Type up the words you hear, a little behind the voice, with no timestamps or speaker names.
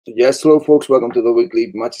Yes, hello, folks. Welcome to the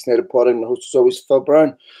weekly Utd Podcast. I'm the host, as always, Phil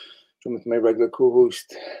Brown. Joined with my regular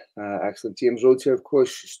co-host, excellent James Rhodes here. Of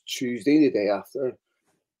course, it's Tuesday, the day after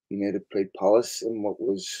United played Palace in what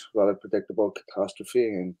was rather predictable catastrophe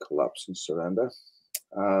and collapse and surrender.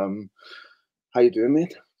 How you doing,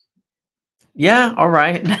 mate? Yeah, all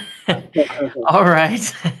right. All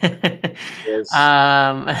right. Yes.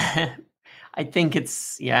 I think it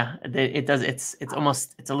does. It's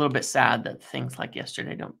a little bit sad that things like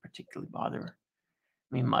yesterday don't particularly bother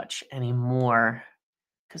me much anymore.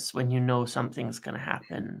 Because when you know something's going to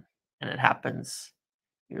happen and it happens,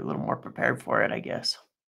 you're a little more prepared for it, I guess.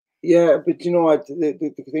 Yeah, but you know what?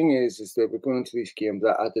 The thing is that we're going into these games.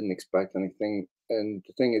 I didn't expect anything, and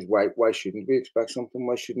the thing is, why shouldn't we expect something?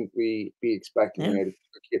 Why shouldn't we be expecting Yeah, United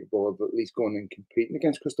to be capable of at least going and competing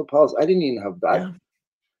against Crystal Palace? I didn't even have that yeah,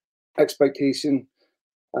 expectation,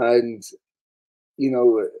 and you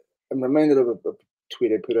know, I'm reminded of a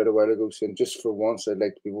tweet I put out a while ago saying, just for once, I'd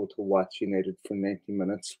like to be able to watch United for 90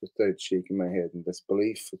 minutes without shaking my head in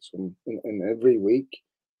disbelief. It's in every week.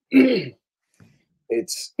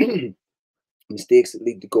 It's mistakes that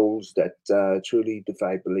lead to goals that truly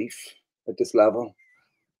defy belief at this level.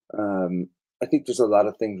 Um, I think there's a lot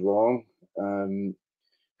of things wrong.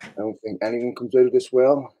 I don't think anyone comes out of this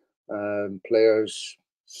well. Players,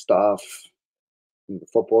 staff, the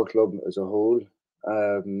football club as a whole.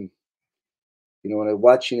 Um, when I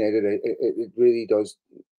watch United, it really does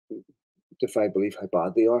defy belief how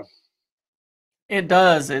bad they are. it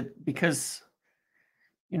does. Because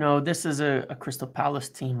this is a Crystal Palace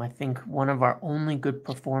team. I think one of our only good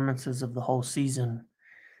performances of the whole season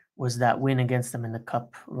was that win against them in the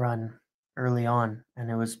cup run early on, and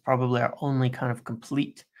it was probably our only kind of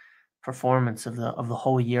complete performance of the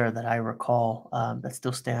whole year that I recall. That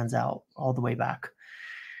still stands out all the way back.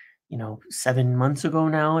 7 months ago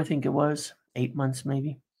now, I think it was 8 months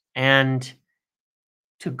maybe, and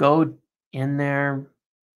to go in there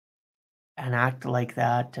and act like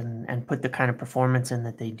that and put the kind of performance in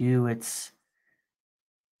that they do,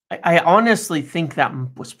 I honestly think that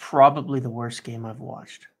was probably the worst game I've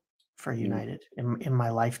watched for Mm. United in my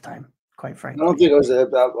lifetime, quite I don't frankly. think I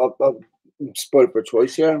was spoiled for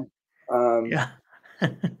choice here. Um, Yeah.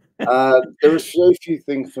 there was very few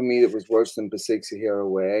things for me that was worse than Besiktas here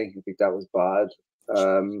away. I think that was bad.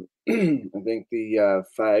 I think the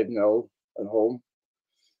 5-0 at home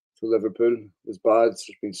to Liverpool was bad.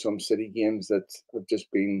 There's been some City games that have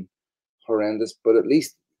just been horrendous, but at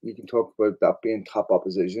least you can talk about that being top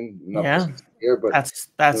opposition, not Yeah. Besiktas here, but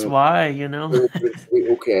That's uh, why,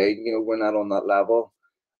 okay, we're not on that level.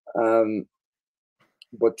 Um,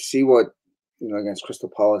 but to see what against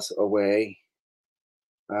Crystal Palace away,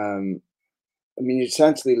 um, I mean, you're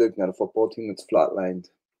essentially looking at a football team that's flatlined,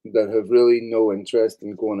 that have really no interest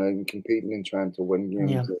in going out and competing and trying to win Yeah.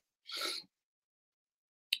 games.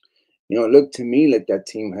 It looked to me like that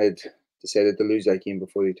team had decided to lose that game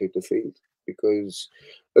before they took the field. Because,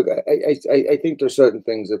 look, I think there's certain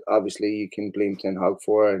things that obviously you can blame Ten Hag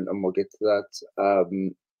for, and we'll get to that.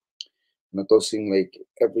 And it does seem like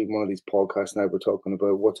every one of these podcasts now we're talking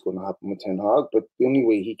about what's going to happen with Ten Hag, but the only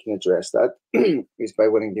way he can address that is by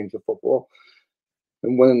winning games of football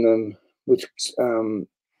and winning them with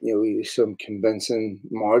some convincing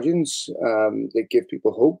margins that give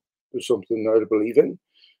people hope. There's something there to believe in.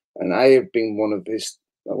 And I have been one of his,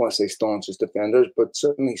 I want to say staunchest defenders, but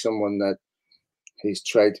certainly someone that he's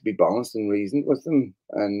tried to be balanced and reasoned with them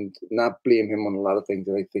and not blame him on a lot of things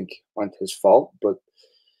that I think aren't his fault. But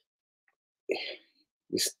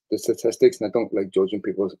the statistics, and I don't like judging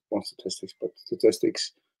people on statistics, but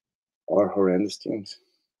statistics are horrendous, James.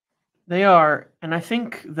 They are. And I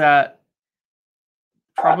think that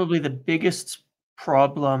probably the biggest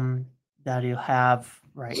problem that you have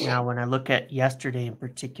right now, when I look at yesterday in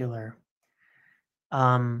particular,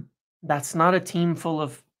 that's not a team full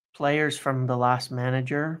of players from the last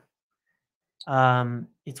manager.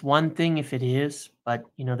 It's one thing if it is, but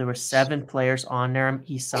there were 7 players on there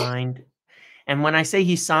he signed. And when I say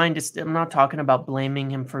he signed, I'm not talking about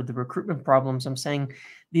blaming him for the recruitment problems. I'm saying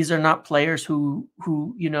these are not players who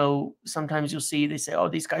sometimes you'll see they say, oh,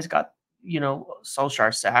 these guys got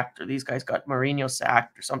Solskjaer sacked, or these guys got Mourinho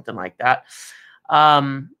sacked, or something like that.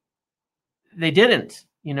 They didn't.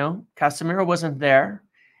 Casemiro wasn't there.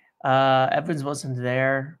 Evans wasn't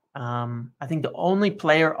there. I think the only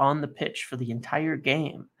player on the pitch for the entire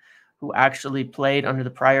game who actually played under the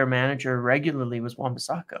prior manager regularly was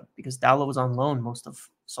Wan-Bissaka, because Dalot was on loan most of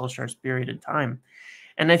Solskjaer's period of time.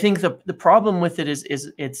 And I think the problem with it is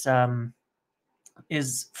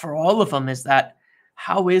for all of them is that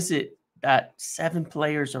how is it that 7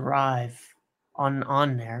 players arrive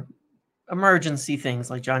on there emergency things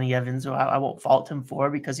like Johnny Evans, who I won't fault him for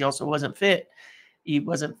because he also wasn't fit. He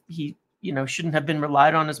shouldn't have been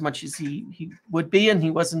relied on as much as he would be, and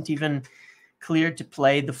he wasn't even cleared to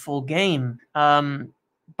play the full game.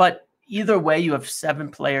 But either way, you have 7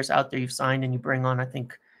 players out there you've signed, and you bring on, I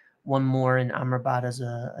think, one more in Amrabat as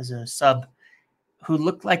a sub, who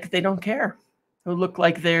look like they don't care, who look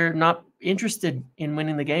like they're not interested in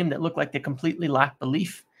winning the game, that look like they completely lack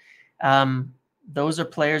belief. Those are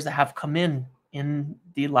players that have come in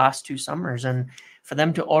the last 2 summers, and for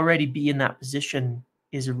them to already be in that position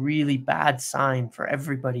is a really bad sign for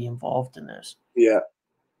everybody involved in this. Yeah.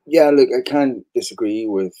 Look, I can't disagree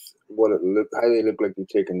with how they look like they're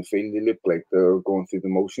taking the field. They look like they're going through the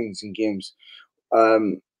motions in games.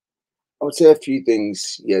 Um, I would say a few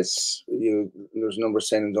things. Yes, there's a number of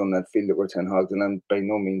signings on that field that were Ten Hag, and I'm by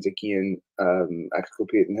no means again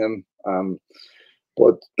exculpating him.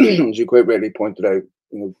 But as you quite rightly pointed out,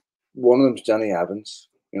 one of them's Johnny Evans.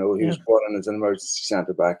 He was brought in as an emergency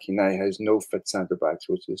centre back. He now has no fit centre backs,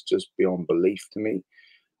 which is just beyond belief to me.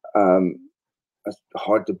 It's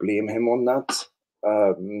hard to blame him on that.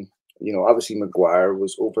 Obviously Maguire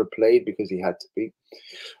was overplayed because he had to be.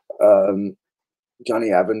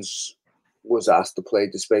 Johnny Evans was asked to play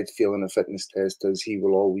despite failing a fitness test, as he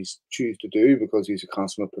will always choose to do because he's a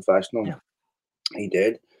consummate professional. Yeah. He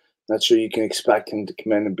did. Not sure you can expect him to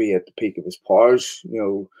come in and be at the peak of his powers,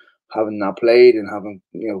 having not played and having,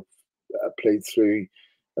 played through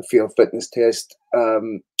a failed fitness test.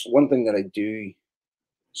 One thing that I do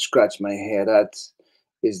scratch my head at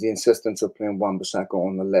is the insistence of playing Wan-Bissaka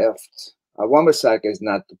on the left. Wan-Bissaka is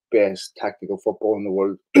not the best tactical football in the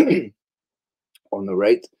world on the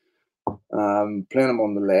right. Playing him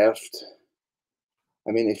on the left,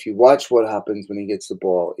 I mean, if you watch what happens when he gets the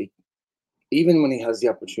ball, even when he has the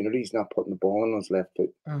opportunity, he's not putting the ball on his left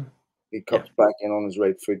foot. He comes back in on his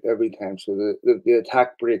right foot every time. So the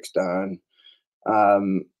attack breaks down,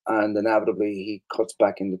 and inevitably he cuts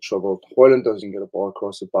back into trouble. Hoyland doesn't get a ball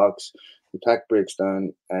across the box. The attack breaks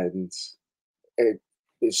down, and it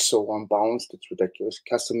is so unbalanced. It's ridiculous.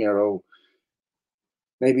 Casemiro,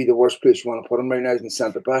 maybe the worst place you want to put him right now is in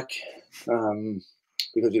centre back,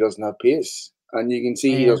 because he doesn't have pace, and you can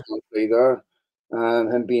see he doesn't want to play there.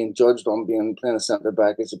 Him being judged on playing a centre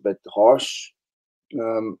back is a bit harsh.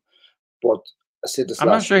 But I said this. I'm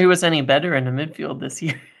not sure he was any better in the midfield this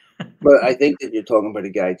year. But I think that you're talking about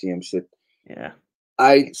a guy, James, that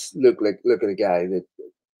I look at a guy that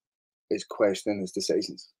is questioning his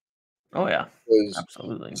decisions. Oh yeah,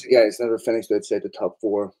 absolutely. It's a guy that's never finished outside the top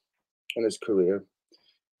 4 in his career.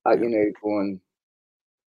 Going,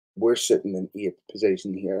 we're sitting in 8th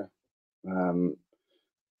position here. I'm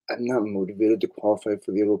not motivated to qualify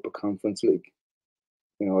for the Europa Conference League.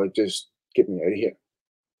 Just get me out of here.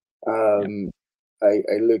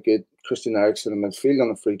 I look at Christian Eriksen in midfield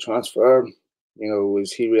on a free transfer.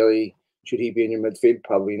 Should he be in your midfield?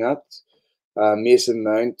 Probably not. Mason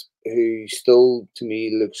Mount, who still to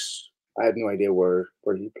me looks, I have no idea where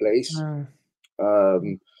he plays.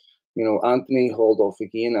 Anthony hauled off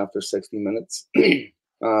again after 60 minutes.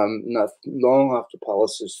 Not long after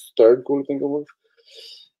Palace's 3rd goal, I think it was.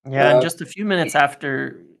 Yeah, and just a few minutes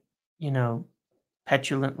after,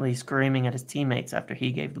 petulantly screaming at his teammates after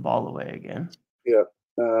he gave the ball away again. Yeah.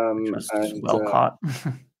 Which was well caught.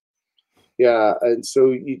 Yeah, and so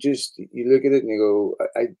you look at it and you go,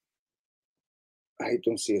 I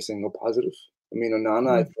don't see a single positive. I mean,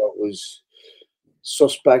 Onana I thought was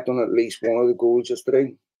suspect on at least one of the goals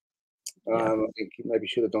yesterday. I think he maybe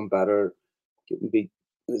should have done better getting beat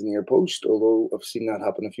his near post, although I've seen that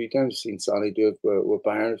happen a few times. I've seen Sally do it with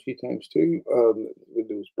Bayern a few times too. When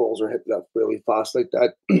those balls are hit that really fast like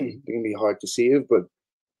that, they can be hard to save, but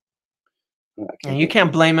you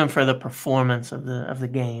can't blame him for the performance of the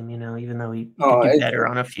game, even though he could do better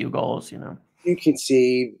on a few goals, You can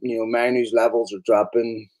see, Manu's levels are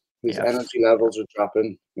dropping, his energy levels are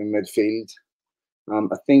dropping in midfield.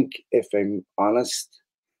 I think, if I'm honest,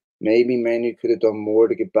 maybe Manu could have done more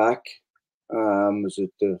to get back. Was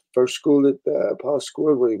it the first goal that Palace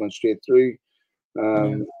scored where he went straight through?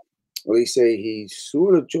 Well, he say he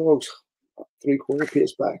sort of jogs 3/4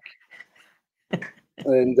 pace back.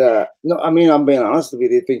 And no, I mean, I'm being honest with you.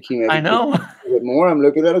 They think he maybe I know a bit more. I'm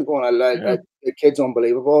looking at it going, the kid's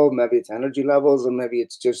unbelievable. Maybe it's energy levels, and maybe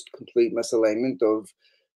it's just complete misalignment of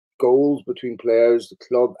goals between players, the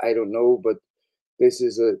club. I don't know, but this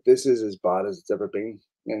is as bad as it's ever been.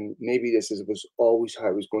 And maybe was always how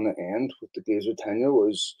it was going to end with the Glazer tenure,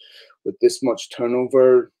 was with this much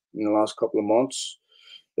turnover in the last couple of months.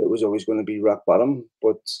 It was always going to be rock bottom.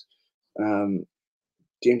 But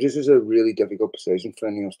James, this is a really difficult position for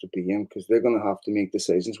anyone else to be in because they're going to have to make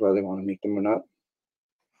decisions whether they want to make them or not.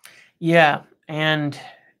 Yeah, and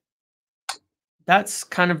that's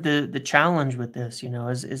kind of the challenge with this,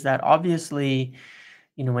 is that obviously,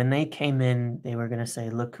 when they came in, they were going to say,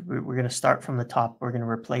 look, we're going to start from the top. We're going to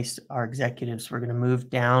replace our executives. We're going to move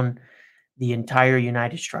down the entire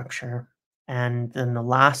United structure. And then the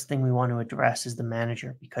last thing we want to address is the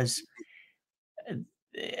manager, because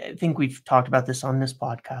I think we've talked about this on this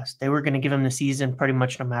podcast. They were going to give him the season pretty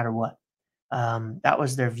much no matter what. That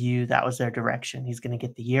was their view. That was their direction. He's going to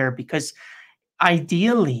get the year because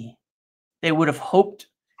ideally they would have hoped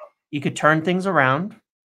you could turn things around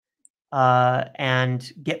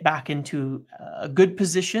and get back into a good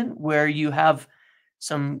position where you have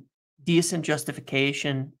some decent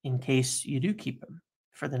justification in case you do keep him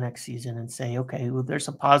for the next season and say, okay, well, there's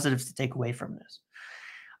some positives to take away from this.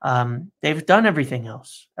 They've done everything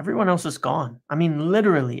else. Everyone else is gone. I mean,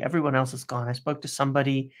 literally everyone else is gone. I spoke to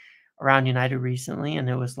somebody around United recently, and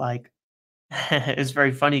it was like, it was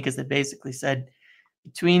very funny because they basically said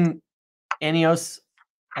between Ineos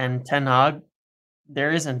and Ten Hag,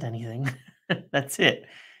 there isn't anything. That's it.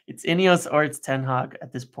 It's Ineos or it's Ten Hag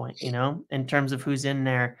at this point, in terms of who's in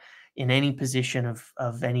there in any position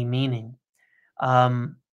of any meaning.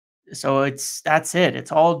 So that's it.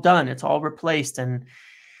 It's all done. It's all replaced. And,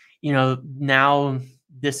 now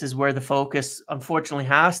this is where the focus unfortunately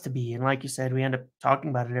has to be. And like you said, we end up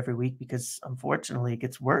talking about it every week because unfortunately it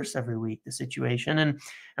gets worse every week, the situation.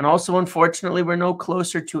 And also, unfortunately, we're no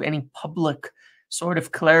closer to any public sort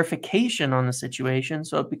of clarification on the situation.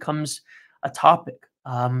 So it becomes a topic.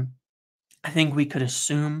 I think we could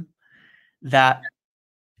assume that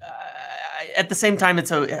at the same time,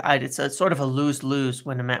 it's a sort of a lose-lose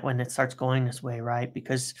when it starts going this way, right?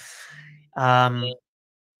 Because,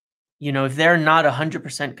 if they're not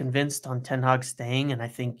 100% convinced on Ten Hag staying, and I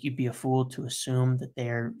think you'd be a fool to assume that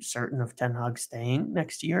they're certain of Ten Hag staying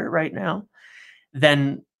next year right now,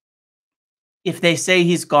 then if they say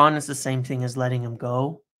he's gone, it's the same thing as letting him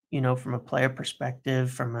go, from a player perspective,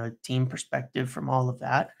 from a team perspective, from all of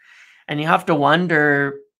that. And you have to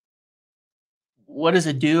wonder, what does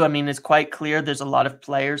it do? I mean, it's quite clear there's a lot of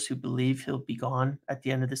players who believe he'll be gone at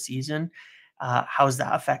the end of the season. How's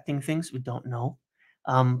that affecting things? We don't know.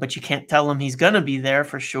 But you can't tell him he's going to be there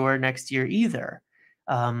for sure next year either.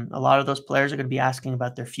 A lot of those players are going to be asking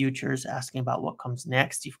about their futures, asking about what comes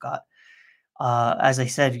next. You've got, as I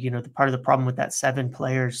said, the part of the problem with that 7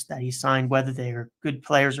 players that he signed, whether they are good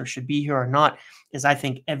players or should be here or not, is I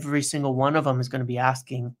think every single one of them is going to be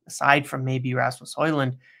asking, aside from maybe Rasmus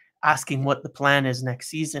Højlund, asking what the plan is next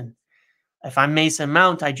season. If I'm Mason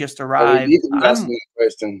Mount, I just arrived.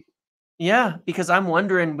 Yeah, because I'm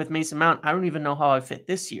wondering with Mason Mount, I don't even know how I fit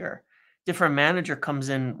this year. Different manager comes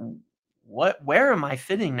in. Where am I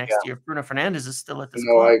fitting next year? If Bruno Fernandes is still at this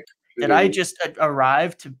club. Did I just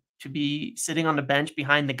arrive to be sitting on the bench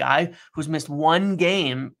behind the guy who's missed 1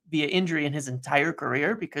 game via injury in his entire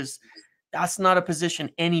career? Because that's not a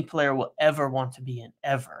position any player will ever want to be in,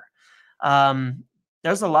 ever.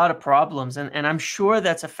 There's a lot of problems, and I'm sure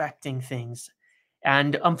that's affecting things.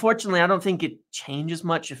 And unfortunately, I don't think it changes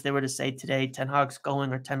much if they were to say today Ten Hag's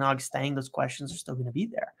going or Ten Hag's staying. Those questions are still going to be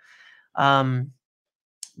there.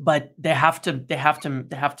 But they have to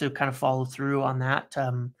kind of follow through on that,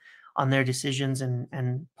 on their decisions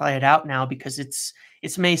and play it out now, because it's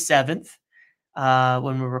May 7th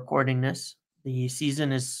when we're recording this. The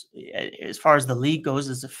season is, as far as the league goes,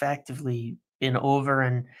 is effectively been over,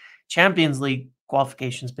 and Champions League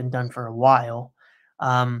qualification's been done for a while.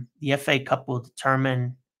 The FA Cup will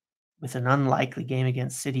determine, with an unlikely game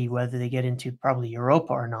against City, whether they get into probably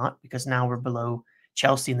Europa or not, because now we're below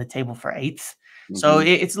Chelsea in the table for 8th. Mm-hmm. So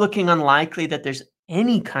it's looking unlikely that there's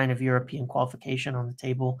any kind of European qualification on the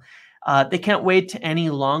table. They can't wait any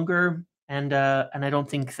longer, and I don't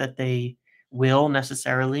think that they will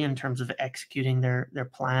necessarily in terms of executing their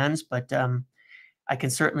plans. But I can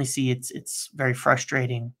certainly see it's very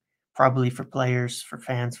frustrating, probably for players, for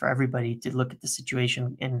fans, for everybody, to look at the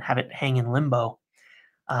situation and have it hang in limbo.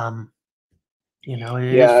 It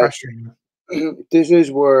is frustrating. This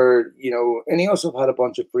is where, and he also had a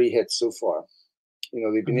bunch of free hits so far.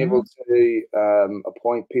 They've been able to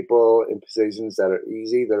appoint people in positions that are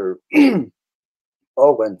easy, that are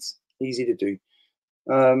all wins, easy to do.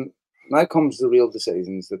 Now comes the real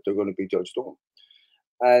decisions that they're going to be judged on.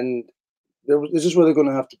 And this is where they're going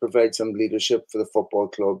to have to provide some leadership for the football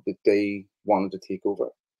club that they wanted to take over.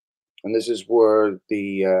 And this is where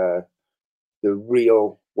the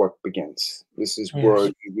real work begins. This is where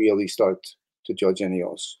you really start to judge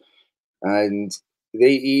Ineos. And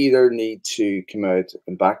they either need to come out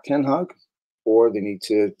and back Ten Hag, or they need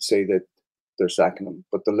to say that they're sacking him.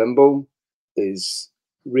 But the limbo is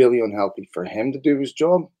really unhealthy for him to do his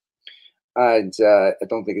job, and I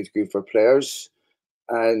don't think it's good for players,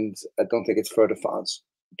 and I don't think it's fair to fans.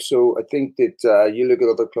 So I think that you look at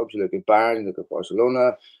other clubs, you look at Bayern, you look at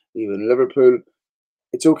Barcelona, even Liverpool.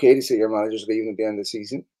 It's okay to see your managers leaving at the end of the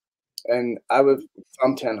season. And I would, if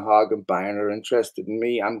I'm Ten Hag and Bayern are interested in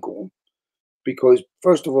me, I'm going. Because,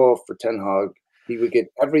 first of all, for Ten Hag, he would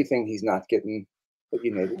get everything he's not getting at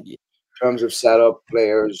United Y- in terms of setup,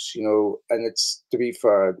 players, and it's, to be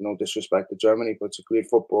fair, no disrespect to Germany, but it's a great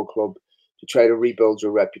football club to try to rebuild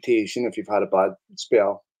your reputation if you've had a bad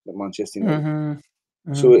spell at Manchester United. Mhm.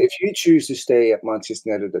 So Mhm. if you choose to stay at Manchester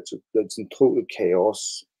United, that's in total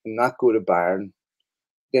chaos, and not go to Bayern,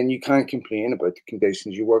 then you can't complain about the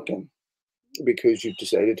conditions you work in because you've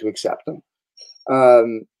decided to accept them.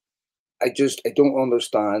 Um, I don't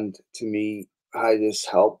understand, to me, how this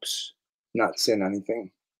helps not saying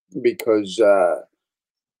anything, because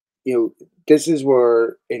this is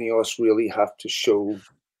where any of us really have to show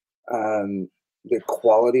um, the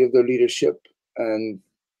quality of their leadership, and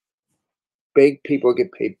big people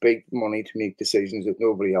get paid big money to make decisions that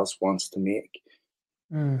nobody else wants to make,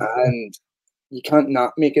 Mm. and you can't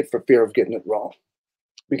not make it for fear of getting it wrong.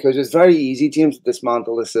 Because it's very easy, James, to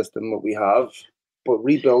dismantle the system that we have, but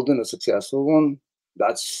rebuilding a successful one,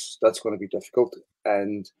 that's going to be difficult.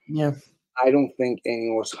 And Yeah. I don't think any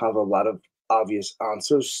of us have a lot of obvious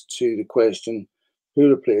answers to the question who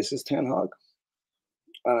replaces Ten Hag.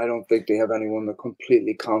 And I don't think they have anyone they're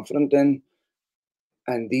completely confident in.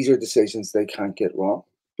 And these are decisions they can't get wrong,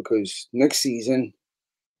 because next season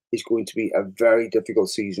is going to be a very difficult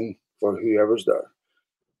season for whoever's there.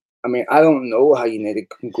 I mean, I don't know how United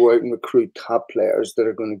can go out and recruit top players that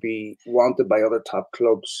are going to be wanted by other top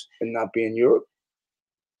clubs and not be in Europe.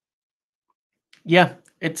 Yeah,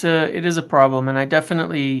 it is a problem, and I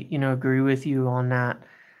definitely, agree with you on that.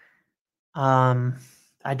 Um,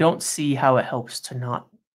 I don't see how it helps to not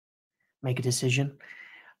make a decision.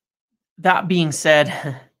 That being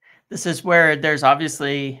said, this is where there's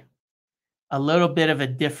obviously a little bit of a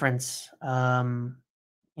difference,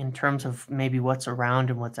 in terms of maybe what's around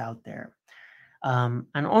and what's out there. And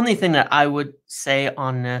only thing that I would say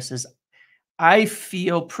on this is I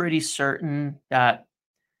feel pretty certain that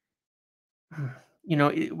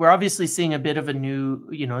we're obviously seeing a bit of a new,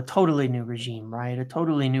 a totally new regime, right? A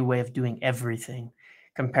totally new way of doing everything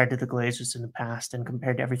compared to the Glazers in the past and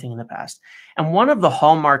compared to everything in the past. And one of the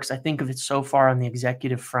hallmarks I think of it so far on the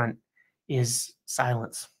executive front is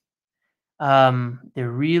silence. They're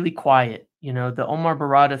really quiet. The Omar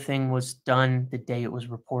Barada thing was done the day it was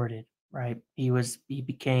reported, right? He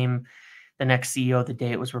became the next CEO the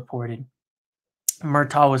day it was reported.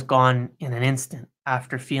 Murtaugh was gone in an instant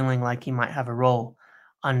after feeling like he might have a role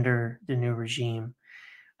under the new regime.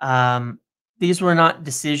 Um, these were not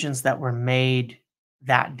decisions that were made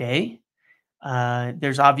that day.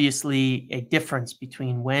 There's obviously a difference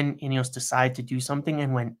between when Ineos decide to do something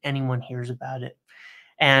and when anyone hears about it.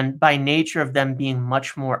 And by nature of them being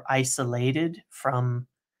much more isolated from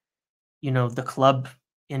the club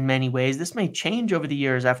in many ways. This may change over the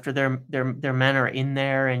years after their men are in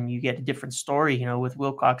there and you get a different story, with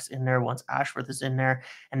Wilcox in there once Ashworth is in there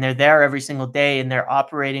and they're there every single day and they're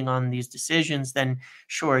operating on these decisions, then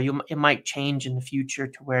sure, it might change in the future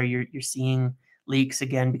to where you're seeing leaks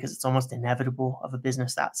again, because it's almost inevitable of a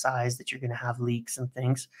business that size that you're going to have leaks and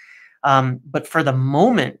things. But for the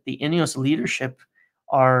moment, the Ineos leadership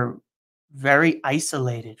are very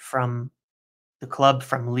isolated from the club,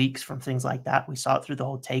 from leaks, from things like that. We saw it through the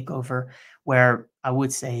whole takeover, where I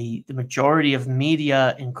would say the majority of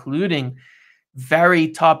media, including very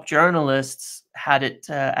top journalists, had it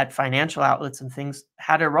at financial outlets and things,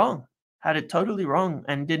 had it wrong, had it totally wrong,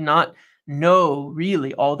 and did not know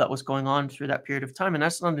really all that was going on through that period of time. And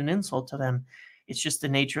that's not an insult to them. It's just the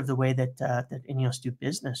nature of the way that Ineos do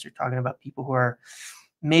business. You're talking about people who are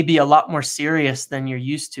maybe a lot more serious than you're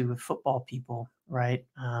used to with football people, right?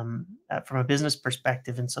 From a business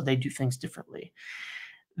perspective. And so they do things differently.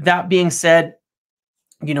 That being said,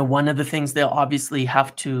 one of the things they'll obviously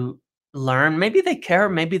have to learn, maybe they care,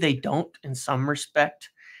 maybe they don't in some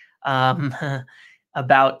respect, um,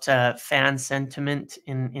 about fan sentiment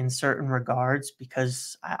in certain regards,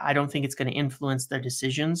 because I don't think it's going to influence their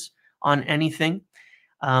decisions on anything.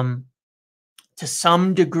 To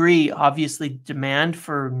some degree, obviously, demand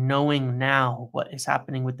for knowing now what is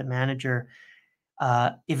happening with the manager.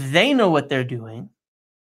 If they know what they're doing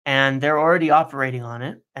and they're already operating on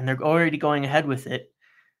it and they're already going ahead with it,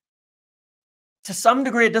 to some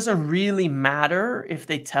degree, it doesn't really matter if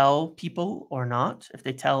they tell people or not, if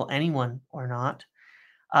they tell anyone or not.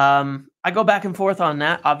 I go back and forth on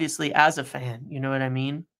that, obviously, as a fan, you know what I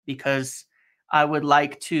mean? Because I would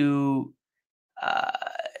like to, uh,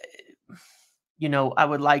 I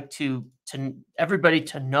would like to everybody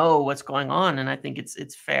to know what's going on, and I think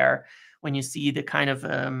it's fair when you see the kind of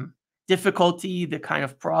difficulty, the kind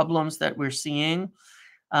of problems that we're seeing,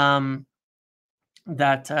 um,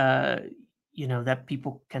 that that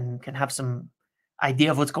people can have some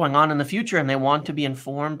idea of what's going on in the future, and they want to be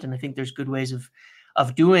informed, and I think there's good ways of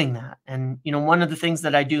doing that. And one of the things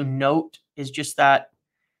that I do note is just that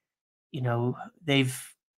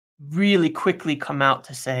they've really quickly come out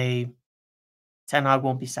to say Ten Hag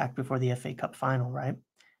won't be sacked before the FA Cup final, right?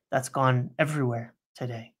 That's gone everywhere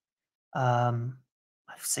today.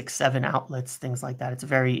 6, 7 outlets, things like that.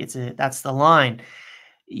 That's the line.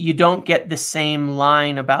 You don't get the same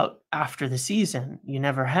line about after the season. You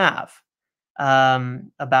never have,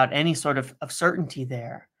 about any sort of certainty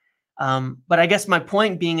there. But I guess my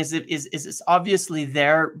point being is it's obviously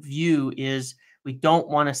their view is we don't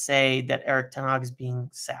want to say that Eric Ten Hag is being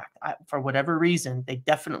sacked. For whatever reason, they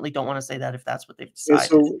definitely don't want to say that if that's what they've Yeah, decided.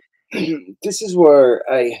 so this is where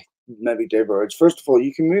I maybe diverge. First of all,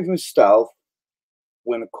 you can move in stealth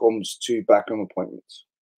when it comes to backroom appointments.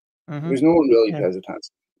 Because no one really pays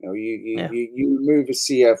attention. You remove a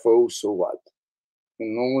CFO, so what?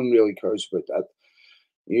 And no one really cares about that.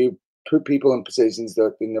 You put people in positions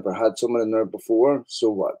that they never had someone in there before, so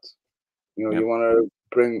what? You want to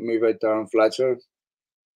move out Darren Fletcher,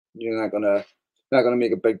 you're not gonna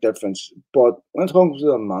make a big difference. But when it comes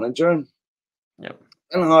to a manager,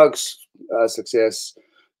 Ten Hag's success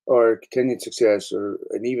or continued success,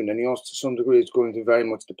 and even Ineos to some degree, is going to very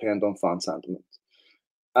much depend on fan sentiment.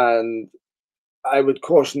 And I would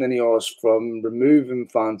caution Ineos from removing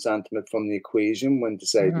fan sentiment from the equation when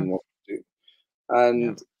deciding what to do.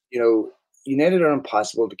 And United are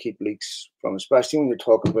impossible to keep leaks from, especially when you're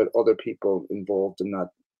talking about other people involved in that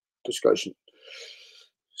discussion.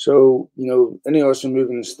 So, Ineos are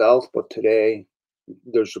moving in stealth, but today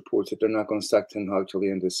there's reports that they're not going to sack Ten Hag till the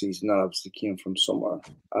end of the season. That obviously came from somewhere.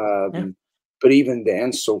 But even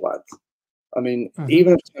then, so what? I mean,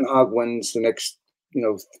 even if Ten Hag wins the next,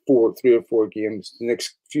 3 or 4 games, the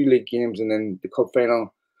next few league games, and then the cup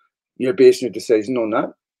final, you're basing your decision on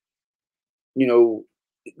that.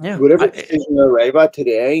 Whatever decision you arrive at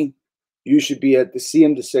today, you should be at the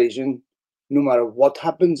same decision no matter what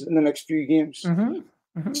happens in the next few games.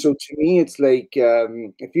 So to me, it's like,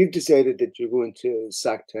 if you've decided that you're going to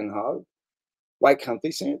sack Ten Hag, why can't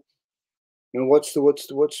they say it? What's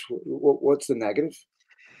the negative?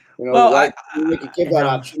 Why you could give that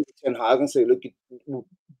option to Ten Hag and say, look,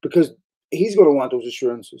 because he's going to want those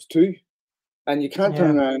assurances too. And you can't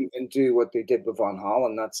turn around and do what they did with Van Gaal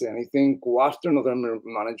and not say anything. Go after another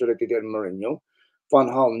manager like they did in Mourinho. Van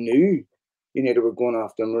Gaal knew they were going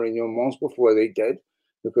after Mourinho months before they did,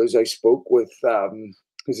 because I spoke with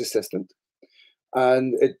his assistant,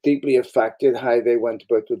 and it deeply affected how they went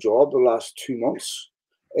about their job the last 2 months.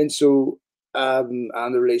 And so,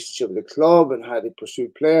 and the relationship with the club and how they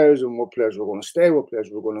pursued players and what players were going to stay, what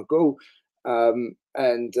players were going to go.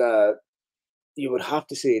 You would have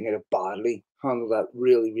to say United badly handled that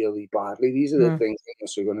really, really badly. These are the things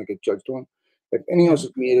Ineos are going to get judged on. If Ineos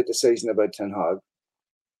have made a decision about Ten Hag,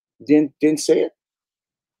 didn't say it.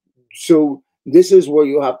 So this is where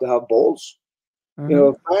you have to have balls.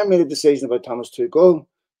 If Bayern made a decision about Thomas Tuchel,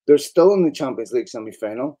 they're still in the Champions League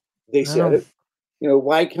semi-final. They said it.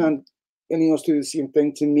 Why can't Ineos do the same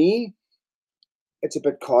thing? To me, it's a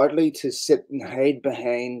bit cowardly to sit and hide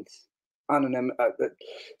behind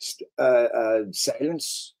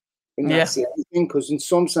silence and not say anything, because in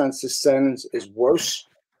some sense the silence is worse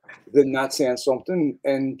than not saying something.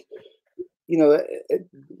 And you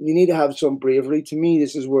need to have some bravery. To me,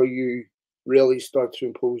 this is where you really start to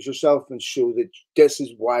impose yourself and show that this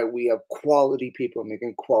is why we have quality people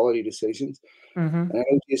making quality decisions. And I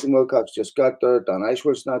know Jason Wilcox just got there, Dan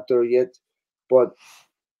Ashworth's not there yet, but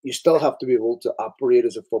you still have to be able to operate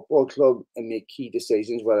as a football club and make key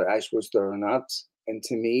decisions, whether Ashworth's there or not. And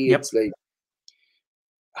to me, it's like,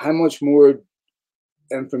 how much more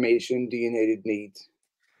information do United need?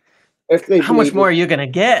 How much more are you going to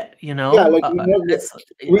get? I'm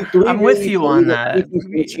with you on that.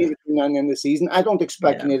 Between now and the end of the season, I don't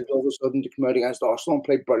expect United all of a sudden to come out against Arsenal and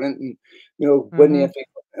play brilliant and win the FA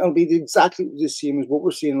Cup. It'll be exactly the same as what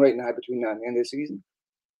we're seeing right now between now and the end of the season.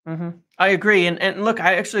 I agree, and look,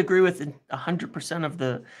 I actually agree with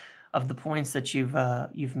 100% of the points that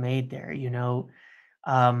you've made there.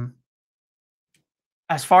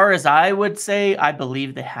 As far as I would say, I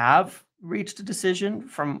believe they have reached a decision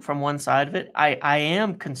from one side of it. I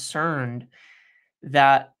am concerned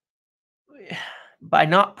that by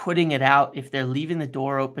not putting it out, if they're leaving the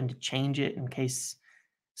door open to change it in case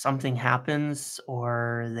something happens,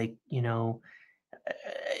 or they,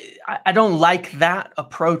 I don't like that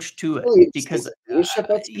approach to it, Really, because it's leadership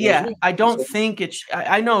that scares yeah, me. I don't So, think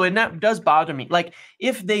I know, and that does bother me. Like,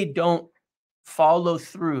 if they don't follow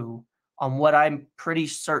through on what I'm pretty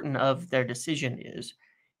certain of their decision is,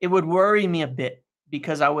 it would worry me a bit,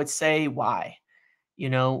 because I would say, why?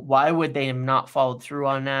 Why would they have not followed through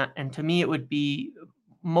on that? And to me, it would be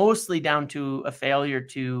mostly down to a failure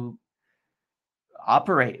to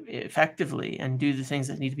operate effectively and do the things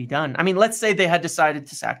that need to be done. I mean, let's say they had decided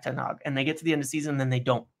to sack Ten Hag and they get to the end of the season and then they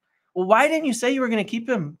don't. Well, why didn't you say you were going to keep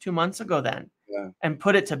him 2 months ago then yeah. and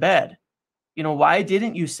put it to bed? Why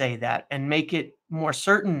didn't you say that and make it more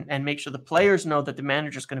certain and make sure the players know that the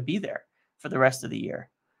manager's going to be there for the rest of the year?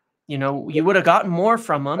 You would have gotten more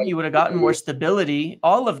from him. You would have gotten more stability,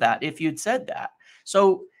 all of that, if you'd said that.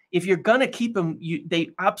 So if you're going to keep him,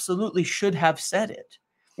 they absolutely should have said it.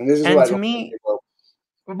 And this is And why to me,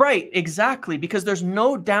 right, exactly, because there's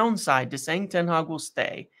no downside to saying Ten Hag will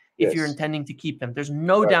stay if you're yes. intending to keep him. There's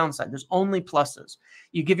no Right. downside. There's only pluses.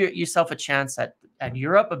 You give yourself a chance at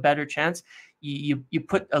Europe, a better chance. You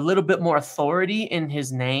put a little bit more authority in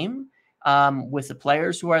his name with the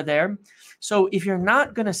players who are there. So if you're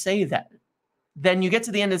not going to say that, then you get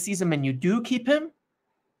to the end of the season and you do keep him,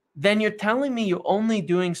 then you're telling me you're only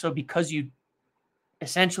doing so because you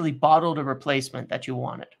essentially bottled a replacement that you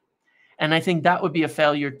wanted. And I think that would be a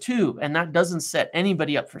failure too. And that doesn't set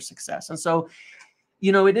anybody up for success. And so,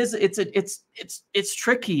 it's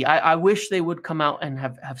tricky. I wish they would come out and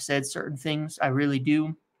have said certain things. I really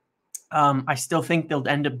do. I still think they'll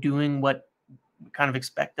end up doing what we kind of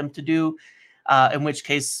expect them to do. In which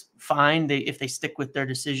case, fine. If they stick with their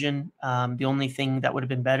decision, the only thing that would have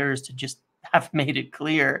been better is to just have made it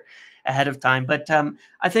clear ahead of time. But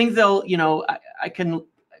I think they'll,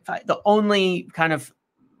 the only kind of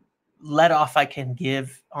let off I can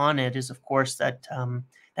give on it is, of course, that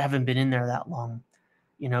they haven't been in there that long.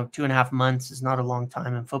 2.5 months is not a long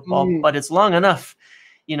time in football, but it's long enough.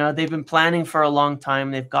 They've been planning for a long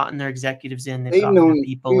time. They've gotten their executives in. They've gotten their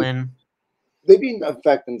people in. They've been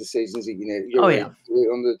affecting decisions at United. You're right. Yeah.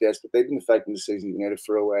 You're under the desk, but they've been affecting decisions at United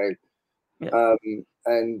for a while. Yeah.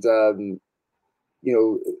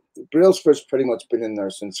 Brailsford's pretty much been in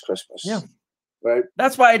there since Christmas. Yeah. Right.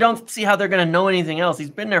 That's why I don't see how they're going to know anything else.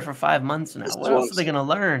 He's been there for 5 months now. What else are they going to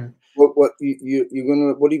learn? What are you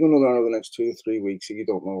going to learn over the next 2 to 3 weeks that you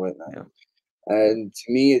don't know right now? Yeah. And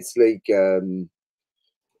to me, it's like even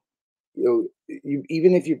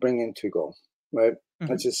if you bring in Tuchel, right?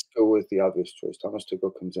 Let's just go with the obvious choice. Thomas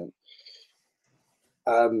Tuchel comes in.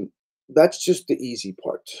 That's just the easy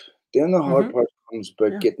part. Then the hard part comes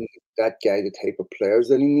about getting that guy the type of players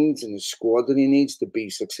that he needs and the squad that he needs to be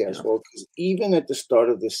successful. Because even at the start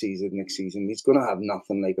of the season, next season, he's going to have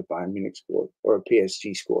nothing like a Bayern Munich squad or a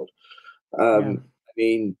PSG squad. I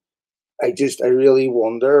mean, I really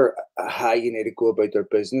wonder how United go about their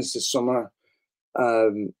business this summer,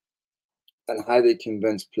 and how they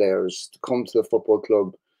convince players to come to the football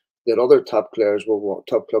club that other top clubs will want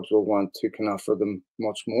to can offer them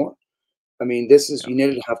much more. I mean,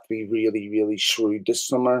 United have to be really, really shrewd this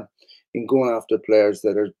summer in going after players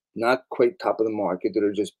that are not quite top of the market, that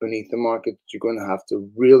are just beneath the market. You're going to have to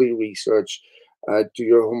really research, do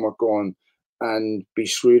your homework on, and be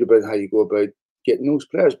shrewd about how you go about getting those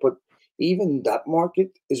players. But even that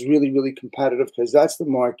market is really, really competitive, because that's the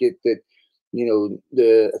market that,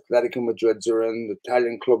 the Atletico Madrids are in, the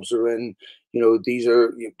Italian clubs are in. These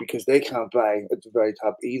are because they can't buy at the very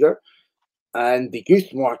top either. And the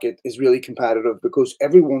youth market is really competitive because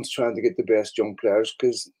everyone's trying to get the best young players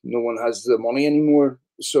because no one has the money anymore.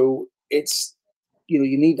 So it's, you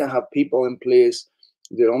need to have people in place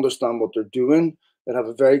that understand what they're doing, that have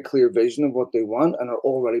a very clear vision of what they want and are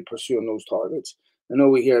already pursuing those targets. I know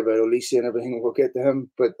we hear about Olise and everything, we'll get to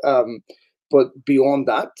him, but beyond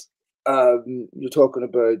that, you're talking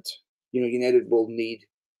about, United will need,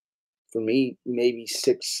 for me, maybe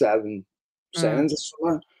 6-7 signings this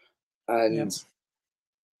summer. And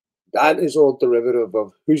that is all derivative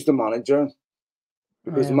of who's the manager.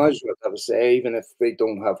 Because the manager will have a say, even if they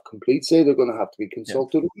don't have complete say, they're going to have to be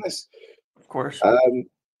consulted on this. Of course.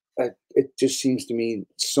 It just seems to me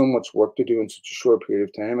so much work to do in such a short period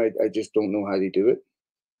of time. I just don't know how they do it.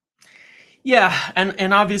 Yeah,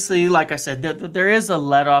 and obviously, like I said, there is a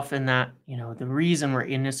let off in that. The reason we're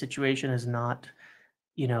in this situation is not,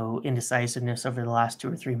 indecisiveness over the last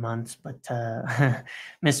 2 or 3 months, but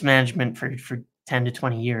mismanagement for 10 to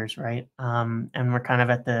 20 years, right? And we're kind of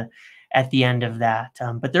at the end of that.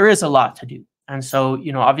 But there is a lot to do, and so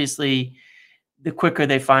obviously, the quicker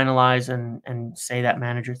they finalize and say that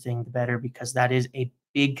manager thing, the better, because that is a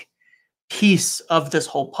big piece of this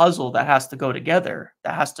whole puzzle that has to go together,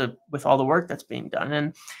 that has to, with all the work that's being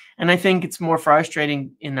done. And I think it's more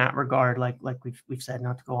frustrating in that regard, like we've said,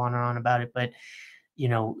 not to go on and on about it, but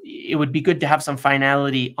it would be good to have some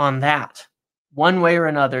finality on that one way or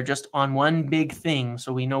another, just on one big thing,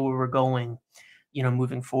 so we know where we're going,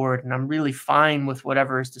 moving forward. And I'm really fine with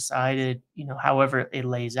whatever is decided, however it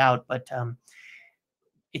lays out. But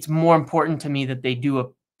it's more important to me that they do a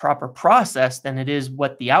proper process than it is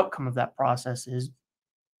what the outcome of that process is.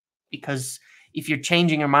 Because if you're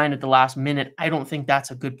changing your mind at the last minute, I don't think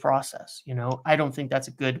that's a good process. I don't think that's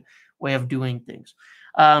a good way of doing things.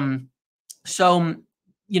 So,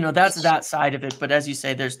 that's that side of it. But as you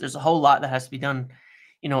say, there's a whole lot that has to be done,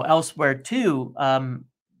 elsewhere too,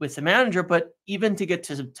 with the manager. But even to get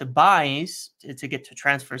to buys, to get to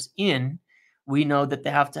transfers in, we know that they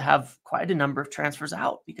have to have quite a number of transfers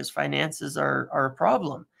out, because finances are a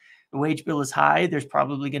problem. The wage bill is high. There's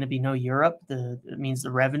probably going to be no Europe. It means the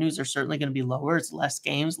revenues are certainly going to be lower. It's less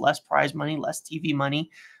games, less prize money, less TV money,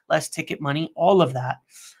 less ticket money, all of that.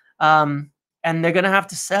 And they're going to have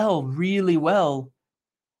to sell really well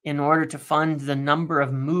in order to fund the number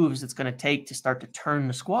of moves it's going to take to start to turn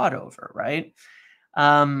the squad over, right?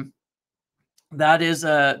 That is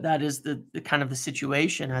the kind of the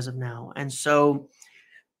situation as of now. And so,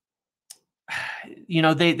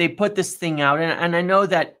 they put this thing out, and I know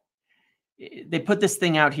that they put this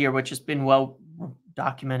thing out here, which has been well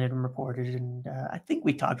documented and reported. And I think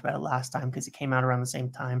we talked about it last time, because it came out around the same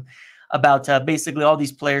time, about basically all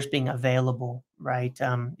these players being available, right?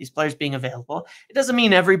 These players being available. It doesn't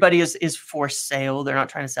mean everybody is for sale. They're not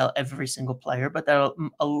trying to sell every single player, but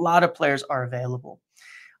a lot of players are available.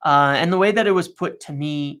 And the way that it was put to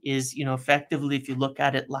me is, effectively, if you look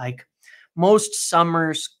at it, like most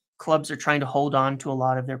summers, clubs are trying to hold on to a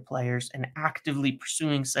lot of their players and actively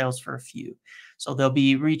pursuing sales for a few. So they'll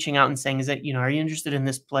be reaching out and saying, is that, are you interested in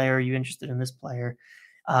this player? Are you interested in this player?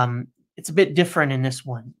 It's a bit different in this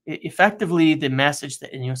one. Effectively, the message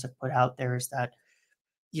that Ineos have put out there is that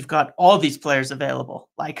you've got all these players available,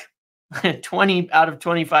 like 20 out of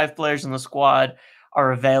 25 players in the squad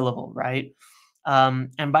are available, right?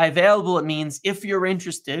 And by available, it means if you're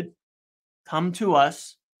interested, come to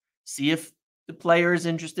us, see if the player is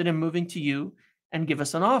interested in moving to you, and give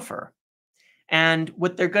us an offer. And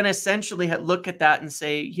what they're going to essentially look at that and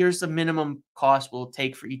say, here's the minimum cost we'll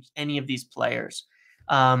take for any of these players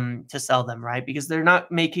to sell them, right? Because they're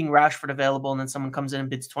not making Rashford available and then someone comes in and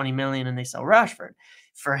bids 20 million and they sell Rashford.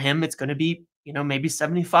 For him, it's going to be, maybe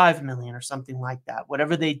 75 million or something like that.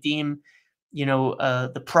 Whatever they deem,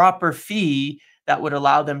 the proper fee that would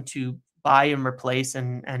allow them to buy and replace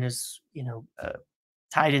and is,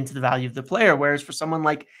 tied into the value of the player. Whereas for someone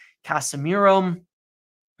like Casemiro,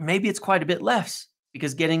 maybe it's quite a bit less,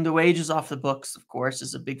 because getting the wages off the books, of course,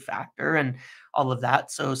 is a big factor and all of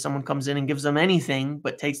that. So someone comes in and gives them anything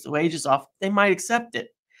but takes the wages off, they might accept it,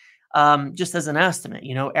 just as an estimate.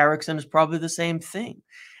 Ericsson is probably the same thing.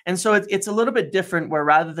 And so it's a little bit different, where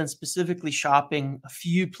rather than specifically shopping a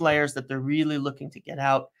few players that they're really looking to get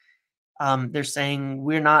out, they're saying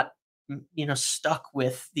we're not stuck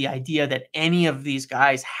with the idea that any of these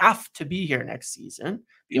guys have to be here next season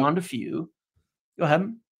beyond a few. Go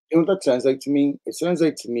ahead. You know what that sounds like to me? It sounds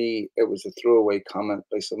like to me it was a throwaway comment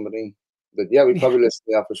by somebody that, yeah, we probably list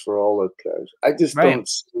the offers for all the players. I just don't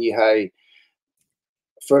see how,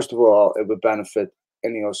 first of all, it would benefit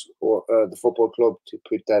Ineos or the football club to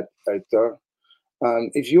put that out there.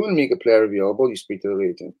 If you want to make a player available, you speak to the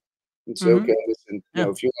agent and say, okay, listen,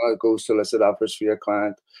 if you want to go solicit offers for your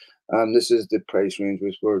client, this is the price range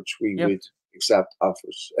with which we would accept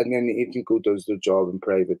offers. And then the agent does their job in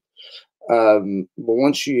private. But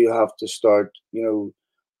once you have to start,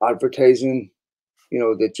 advertising,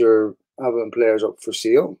 that you're having players up for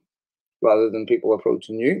sale rather than people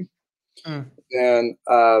approaching you, then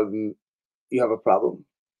you have a problem.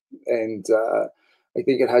 And I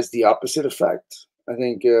think it has the opposite effect. I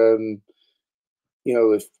think, if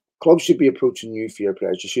clubs should be approaching you for your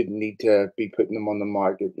players, you shouldn't need to be putting them on the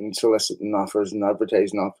market and soliciting offers and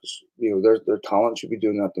advertising offers. Their talent should be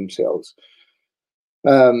doing that themselves.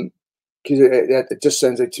 Because it just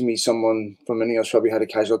sounds like to me someone from Ineos probably had a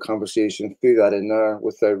casual conversation, threw that in there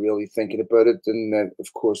without really thinking about it, and then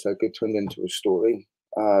of course that got turned into a story.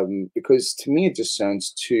 Because to me it just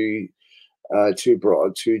sounds too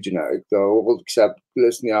broad, too generic. Though we'll accept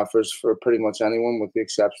listening offers for pretty much anyone with the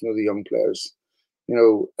exception of the young players,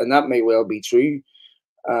 and that may well be true.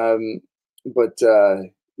 But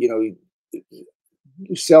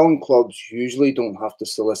selling clubs usually don't have to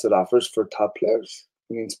solicit offers for top players.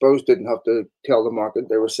 I mean, Spurs didn't have to tell the market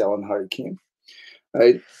they were selling Harry Kane,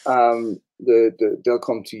 right? They'll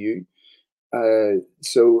come to you.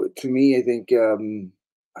 So to me, I think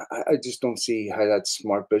I just don't see how that's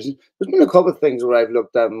smart business. There's been a couple of things where I've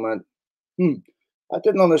looked at and went, hmm, I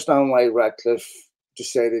didn't understand why Ratcliffe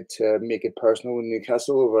decided to make it personal with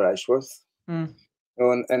Newcastle over Ashworth. Mm, You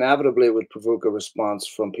know, and inevitably it would provoke a response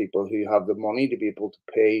from people who have the money to be able to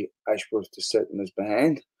pay Ashworth to sit in his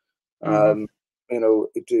behind. mhm. You know,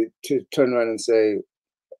 to turn around and say,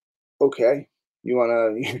 okay, you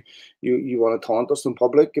wanna you wanna taunt us in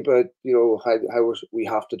public about we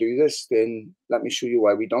have to do this, then let me show you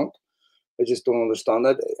why we don't. I just don't understand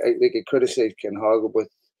that. Like I criticise Ken Hogg with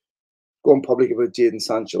going public about Jadon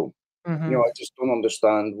Sancho. You know, Mhm. I just don't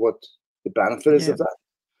understand what the benefit is Yeah. of that.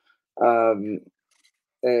 Um,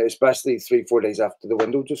 Especially 3 4 days after the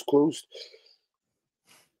window just closed.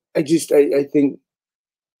 I think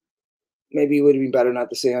maybe it would have been better not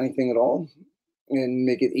to say anything at all and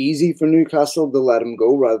make it easy for Newcastle to let him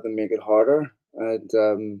go rather than make it harder. And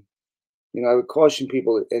I would caution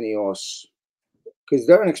people at Ineos because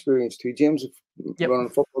they're inexperienced too, James, of Yep. running a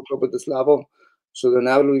football club at this level. So they're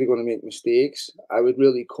inevitably going to make mistakes. I would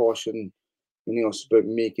really caution Ineos about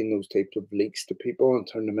making those types of leaks to people and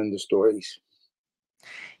turn them into stories.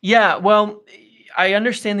 Yeah, well, I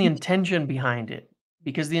understand the intention behind it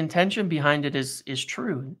because the intention behind it is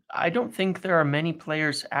true. I don't think there are many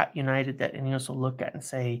players at United that Ineos will look at and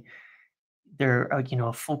say they're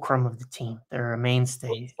a fulcrum of the team. They're a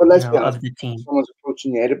mainstay, But let's be honest, of the team. someone's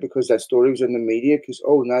approaching United because that story was in the media. Because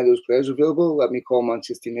now those players are available. Let me call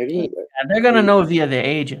Manchester Yeah, United. they're gonna know via the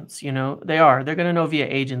agents. They are. They're gonna know via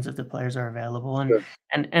agents if the players are available, and Sure.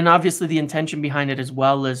 and obviously the intention behind it as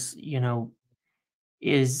well is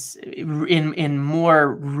in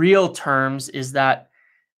more real terms is that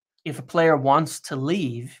if a player wants to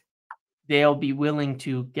leave, they'll be willing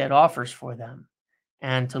to get offers for them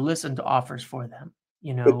and to listen to offers for them,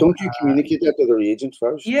 you But know? don't you communicate that to their agents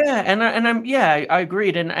first? Yeah, I'm yeah, I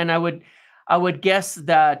agreed, and I would guess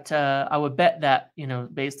that, I would bet that,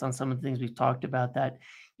 based on some of the things we've talked about that,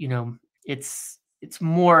 you know, it's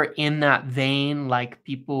more in that vein, like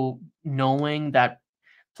people knowing that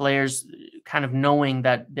players kind of knowing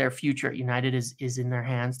that their future at United is in their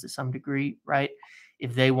hands to some degree, right?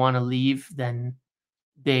 If they wanna leave, then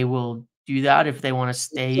they will do that. If they wanna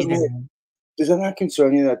stay, then Does that not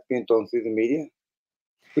concern you that's being done through the media?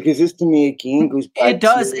 Because this to me again goes it back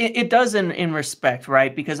does. to It does in respect,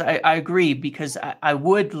 right? Because I agree. Because I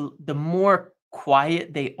would the more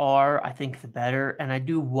quiet they are, I think the better. And I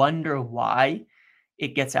do wonder why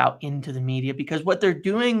it gets out into the media because what they're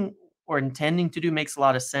doing or intending to do makes a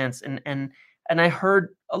lot of sense. And I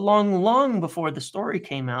heard long before the story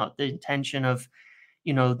came out the intention of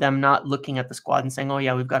them not looking at the squad and saying, "Oh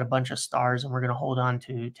yeah, we've got a bunch of stars and we're going to hold on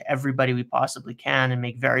to everybody we possibly can and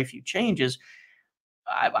make very few changes."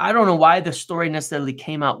 I don't know why the story necessarily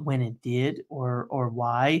came out when it did or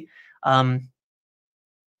why. Um,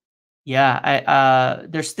 yeah,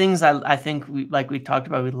 there's things I think we talked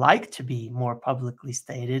about, we'd like to be more publicly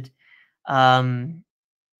stated, um,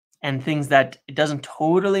 and things that it doesn't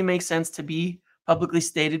totally make sense to be publicly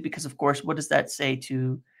stated because, of course, what does that say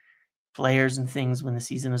to players and things when the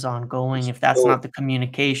season is ongoing if that's so not the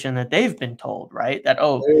communication that they've been told, right? That,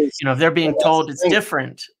 oh, there's if they're and being that's told the it's thing.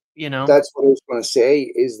 different, you know? That's what I was gonna say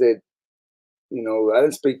is that, I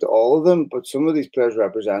didn't speak to all of them, but some of these players'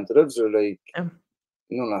 representatives are like, Yeah,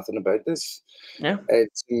 nothing about this. yeah, To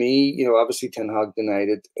me, obviously Ten Hag denied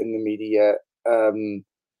it in the media. Um,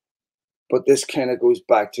 but this kind of goes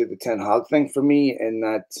back to the Ten Hag thing for me in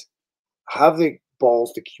that have the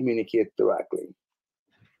balls to communicate directly,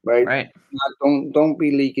 right? right. Don't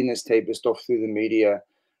be leaking this type of stuff through the media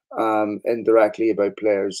indirectly about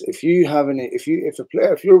players. If you have any, if you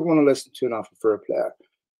want to listen to an offer for a player,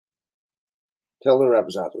 tell the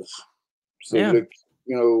representatives. Say, Yeah. look,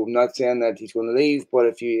 not saying that he's going to leave, but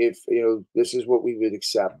if this is what we would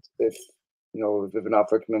accept. If an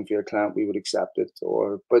offer came in for your client, we would accept it.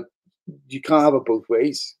 But you can't have it both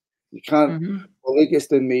ways. You can't Mhm. well against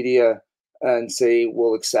the media and say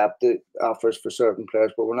we'll accept it offers for certain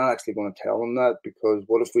players, but we're not actually going to tell them that because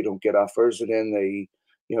what if we don't get offers and then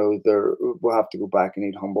we'll have to go back and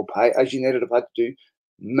eat humble pie as United have had to do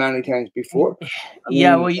many times before. I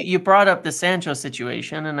Yeah, mean, well, you brought up the Sancho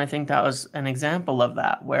situation, and I think that was an example of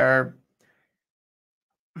that where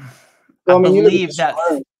I well, I mean, you look at believe this that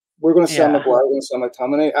summer, we're going to sell yeah, Maguire, we're going to sell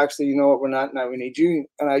McTominay. Actually, you know what? We're not now. We need you.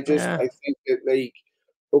 And yeah, I think that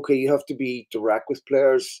okay, you have to be direct with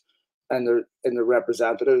players and their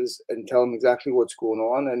representatives and tell them exactly what's going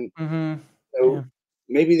on. And mhm, you know, yeah,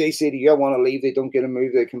 maybe they say to you, I want to leave, they don't get a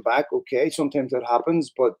move, they come back. Okay, sometimes that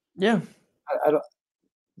happens, but Yeah. I don't,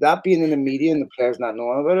 that being in the media and the players not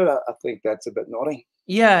knowing about it, I think that's a bit naughty.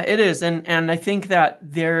 Yeah, it is, and I think that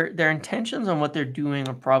their intentions on what they're doing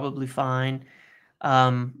are probably fine,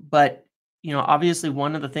 but obviously,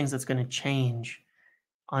 one of the things that's going to change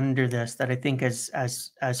under this, that I think as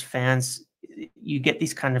fans, you get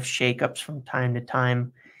these kind of shakeups from time to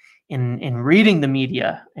time in reading the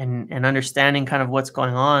media and understanding kind of what's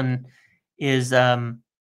going on. Is I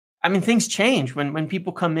mean, things change when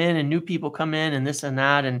people come in and new people come in and this and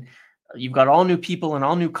that, and you've got all new people and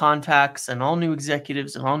all new contacts and all new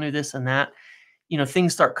executives and all new this and that.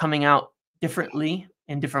 Things start coming out differently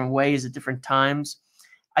in different ways at different times.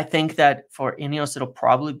 I think that for Ineos, it'll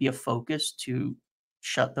probably be a focus to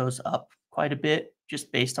shut those up quite a bit,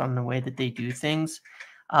 just based on the way that they do things.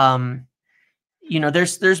 Um,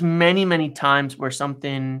 there's many times where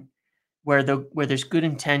where there's good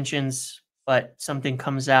intentions, but something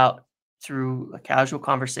comes out through a casual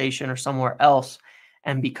conversation or somewhere else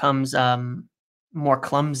and becomes more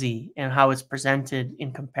clumsy in how it's presented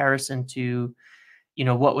in comparison to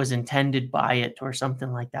what was intended by it or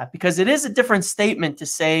something like that. Because it is a different statement to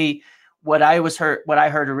say what I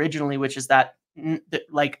heard originally, which is that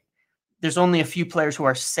like there's only a few players who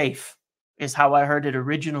are safe, is how I heard it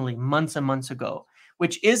originally months and months ago,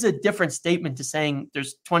 which is a different statement to saying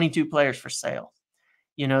there's 22 players for sale.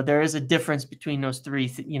 There is a difference between those three,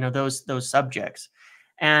 those subjects.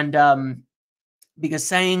 And because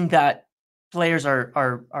saying that players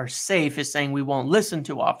are safe is saying we won't listen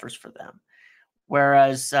to offers for them.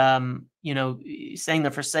 Whereas, saying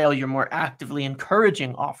they're for sale, you're more actively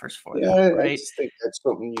encouraging offers for them, Yeah, I right? just think that's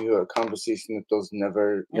something a conversation that does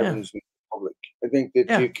never Yeah, needs to be public. I think that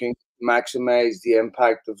yeah, you can maximize the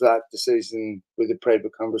impact of that decision with a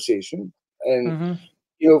private conversation. And hmm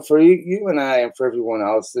for you and I, and for everyone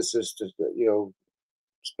else, this is just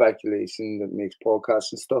speculation that makes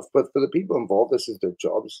podcasts and stuff. But for the people involved, this is their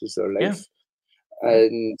job, this is their yeah, life, yeah,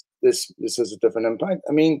 and this has a different impact.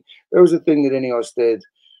 I mean, there was a thing that Ineos did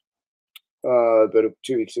about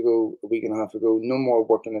 2 weeks ago, a week and a half ago. No more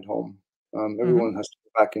working at home. Everyone hmm has to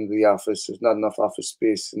go back into the office. There's not enough office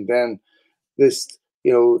space, and then this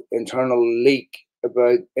internal leak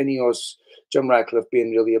about Ineos, Jim Ratcliffe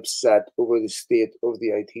being really upset over the state of the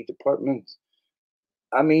IT department.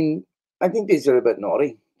 I mean, I think these are a bit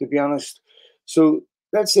naughty, to be honest. So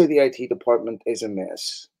let's say the IT department is a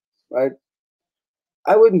mess, right?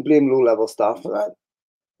 I wouldn't blame low-level staff for that.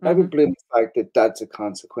 I would hmm blame the fact that that's a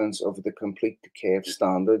consequence of the complete decay of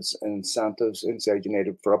standards and incentives inside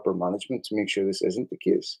United for upper management to make sure this isn't the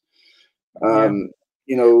case. yeah. Um,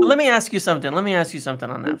 you But know, let me ask you something. Let me ask you something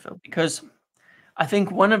on that, Phil, because I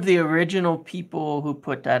think one of the original people who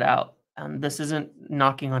put that out, and this isn't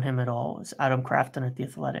knocking on him at all, is Adam Crafton at The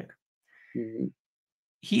Athletic. mhm,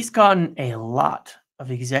 He's gotten a lot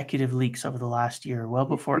of executive leaks over the last year, well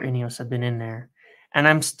before Ineos had been in there. And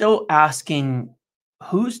I'm still asking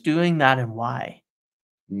who's doing that and why.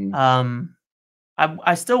 mhm, Um,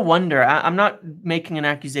 I still wonder. I'm not making an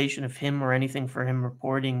accusation of him or anything for him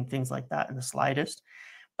reporting things like that in the slightest,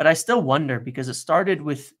 but I still wonder because it started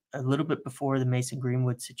with a little bit before the Mason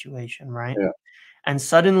Greenwood situation, right? yeah, And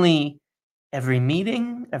suddenly, every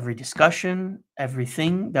meeting, every discussion,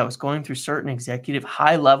 everything that was going through certain executive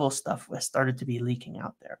high level stuff was started to be leaking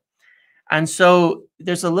out there. And so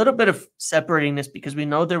there's a little bit of separating this because we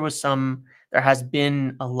know there has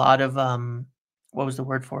been a lot of what was the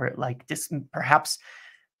word for it? Like perhaps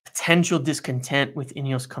potential discontent with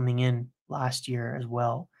Ineos coming in last year as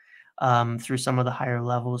well, through some of the higher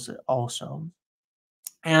levels also.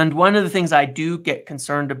 And one of the things I do get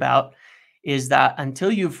concerned about is that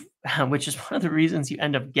until you've, which is one of the reasons you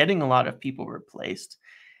end up getting a lot of people replaced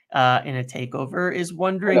in a takeover, is I know.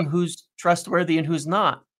 wondering who's trustworthy and who's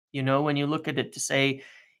not. When you look at it to say,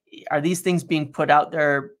 are these things being put out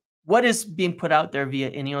there? What is being put out there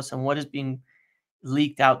via Ineos and what is being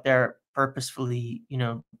leaked out there purposefully,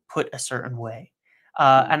 put a certain way?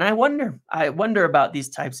 And I wonder about these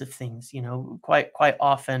types of things, quite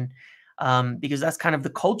often, because that's kind of the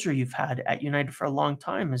culture you've had at United for a long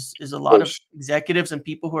time is a Of lot of course, executives and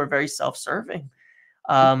people who are very self-serving.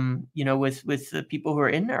 With the people who are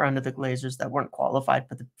in there under the Glazers that weren't qualified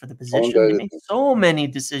for the position, they made undoubtedly. so many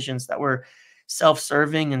decisions that were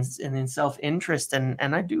self-serving and in self-interest,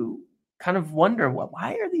 and I do kind of wonder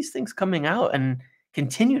why are these things coming out and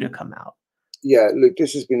continue to come out. Yeah, look,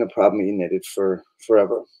 this has been a problem at United for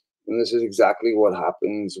forever. And this is exactly what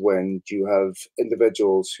happens when you have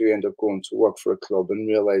individuals who end up going to work for a club and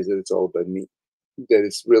realize that it's all about me. That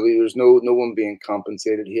it's really there's no one being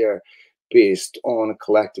compensated here based on a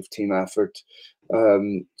collective team effort.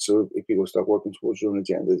 So if people start working towards their own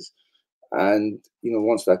agendas, and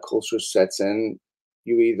once that culture sets in,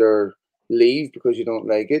 you either leave because you don't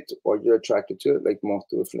like it, or you're attracted to it like moth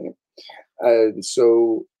to a flame. And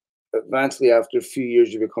so eventually, after a few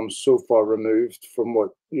years, you become so far removed from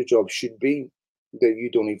what your job should be that you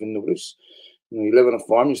don't even notice. You live on a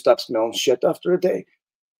farm, you stop smelling shit after a day.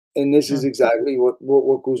 And this is Yeah. exactly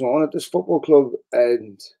what goes on at this football club.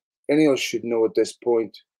 And any of us should know at this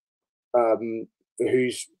point, um,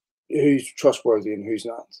 who's trustworthy and who's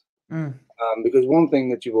not. Mm. Because one thing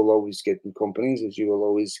that you will always get in companies is you will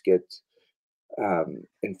always get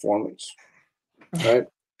informants, right?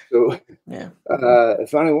 So Yeah.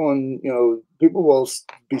 if anyone, people will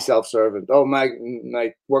be self-serving. Oh,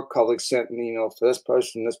 my work colleague sent an email to this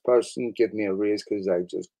person, give me a raise because I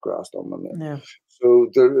just grassed on my man. Yeah. So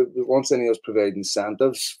once any of us provide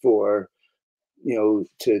incentives for,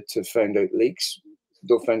 to find out leaks,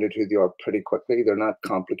 they'll find out who they are pretty quickly. They're not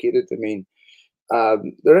complicated. I mean,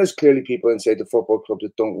 there is clearly people inside the football club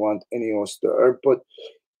that don't want any of us there. But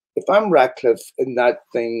if I'm Ratcliffe and that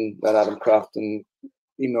thing, that Adam Crafton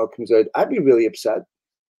email comes out, I'd be really upset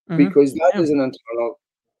because that Yeah. is an internal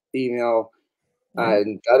email, Yeah.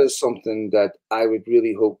 and that is something that I would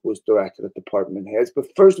really hope was directed at department heads.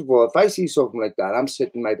 But first of all, if I see something like that, I'm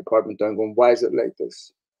sitting my department down going, why is it like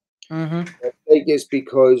this? Mm-hmm. I think it's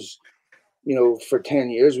because, for 10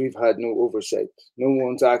 years, we've had no oversight. No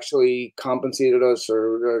one's actually compensated us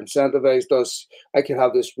or incentivized us. I could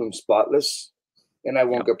have this room spotless and I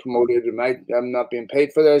won't Yep. get promoted. I'm not being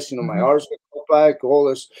paid for this. My Mm-hmm. hours get cut back, all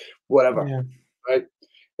this, whatever, Yeah. right?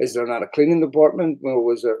 Is there not a cleaning department? Well,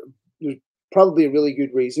 there's probably a really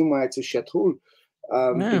good reason why it's a shithole,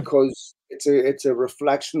 Yeah. because it's a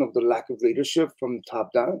reflection of the lack of leadership from the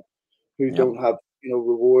top down, who Yep. don't have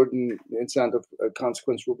reward and incentive,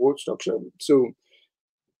 consequence reward structure. So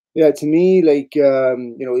yeah, to me, like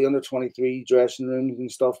the under 23 dressing rooms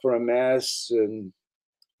and stuff are a mess, and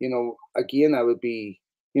again, I would be,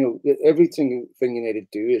 everything thing United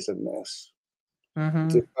do is a mess. It's Mm-hmm.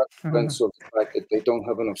 a Mm-hmm. consequence of the fact that they don't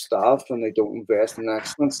have enough staff and they don't invest in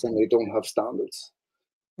excellence and they don't have standards.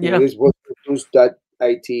 Yeah. There's what those that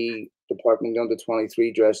IT department, the under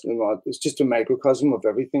 23 dressing room, it's just a microcosm of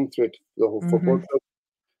everything throughout the whole football Mm-hmm. club.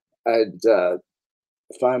 And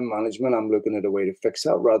if I'm management, I'm looking at a way to fix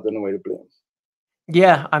that rather than a way to blame.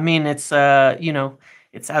 Yeah, I mean, it's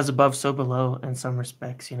it's as above, so below in some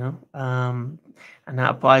respects, and that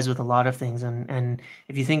applies with a lot of things. And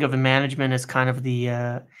if you think of the management as kind of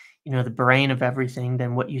the brain of everything,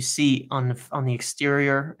 then what you see on the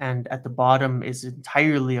exterior and at the bottom is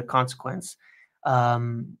entirely a consequence,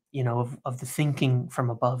 of the thinking from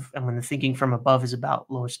above. And when the thinking from above is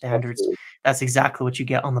about lower standards, Absolutely. that's exactly what you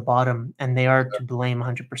get on the bottom, and they are to blame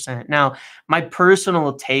 100%. Now, my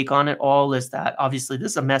personal take on it all is that obviously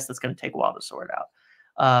this is a mess that's going to take a while to sort out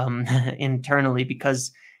internally,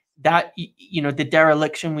 because the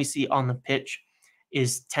dereliction we see on the pitch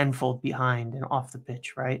is tenfold behind and off the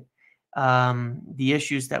pitch, right? The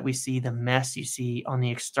issues that we see, the mess you see on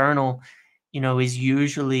the external, is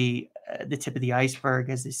usually the tip of the iceberg,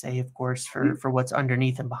 as they say, of course, for what's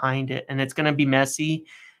underneath and behind it. And it's going to be messy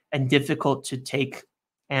and difficult to take.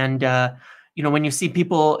 And when you see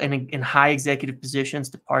people in high executive positions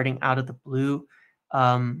departing out of the blue,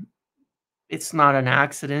 um, it's not an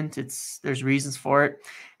accident. There's reasons for it,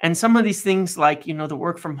 and some of these things, like the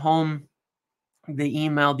work from home, the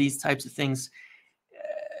email, these types of things.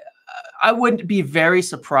 I wouldn't be very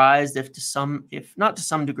surprised if not to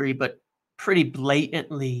some degree, but pretty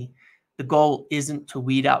blatantly, the goal isn't to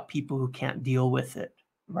weed out people who can't deal with it,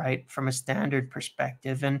 right? From a standard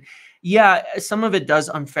perspective. And yeah, some of it does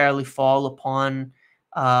unfairly fall upon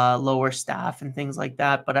lower staff and things like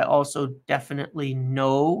that. But I also definitely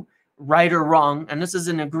know, right or wrong, and this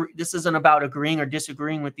isn't about agreeing or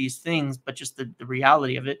disagreeing with these things, but just the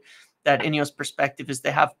reality of it, that Ineos' perspective is they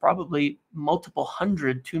have probably multiple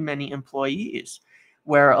hundred too many employees,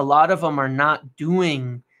 where a lot of them are not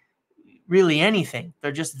doing really anything.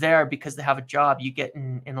 They're just there because they have a job. You get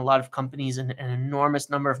in a lot of companies an enormous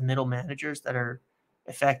number of middle managers that are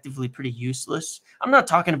effectively pretty useless. I'm not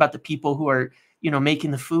talking about the people who are, making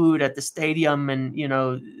the food at the stadium and,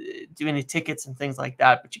 doing the tickets and things like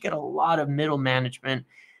that, but you get a lot of middle management,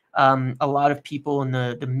 a lot of people in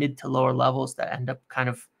the mid to lower levels that end up kind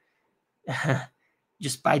of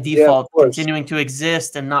just by Yeah, of default course. continuing to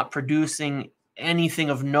exist and not producing anything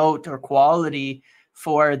of note or quality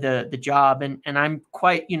for the job. And I'm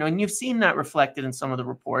quite, and you've seen that reflected in some of the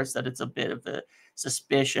reports, that it's a bit of a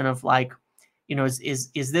suspicion of, like,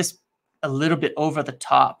 is this a little bit over the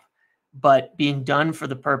top, but being done for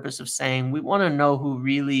the purpose of saying we want to know who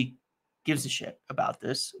really gives a shit about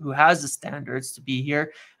this, who has the standards to be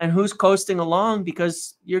here, and who's coasting along,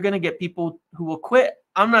 because you're going to get people who will quit.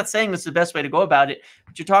 I'm not saying this is the best way to go about it,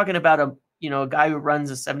 but you're talking about a guy who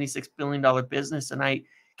runs a $76 billion business, and I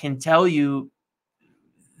can tell you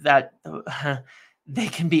that they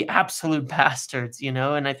can be absolute bastards,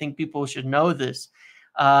 and I think people should know this.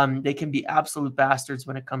 They can be absolute bastards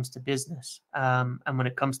when it comes to business, and when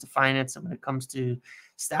it comes to finance, and when it comes to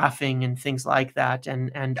staffing and things like that.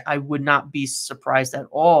 And I would not be surprised at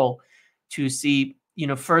all to see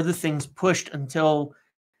further things pushed until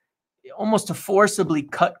almost to forcibly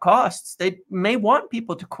cut costs. They may want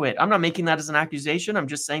people to quit. I'm not making that as an accusation. I'm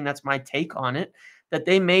just saying that's my take on it, that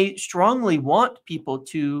they may strongly want people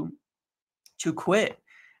to quit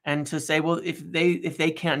and to say, well, if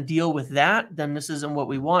they can't deal with that, then this isn't what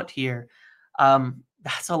we want here.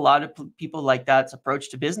 That's a lot of people like that's approach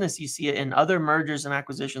to business. You see it in other mergers and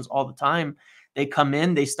acquisitions all the time. They come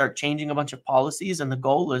in, they start changing a bunch of policies, and the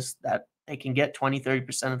goal is that they can get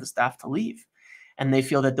 20-30% of the staff to leave, and they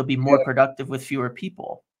feel that they'll be more Yeah, productive with fewer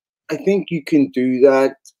people. I think you can do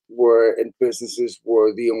that where in businesses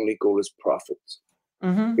where the only goal is profit.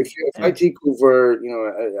 If I Yeah. take over,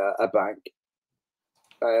 a bank,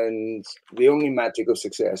 and the only metric of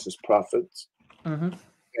success is profit, hmm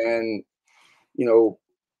and you know,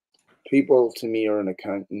 people to me are an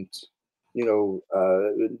accountant. They're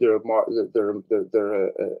a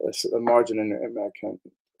margin in my account,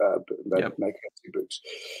 Yep. my accounting books.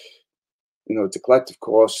 It's a collective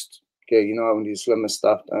cost. Okay, when you slim the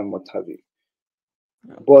stuff down, what have you.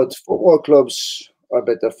 Yep. But football clubs are a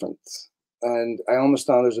bit different. And I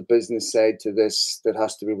understand there's a business side to this that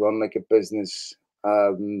has to be run like a business.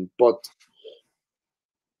 But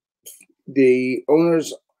the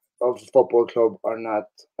owners of the football club are not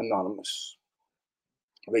anonymous,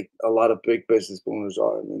 like a lot of big business owners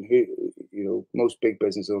are. I mean, most big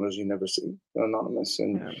business owners you never see, they're anonymous,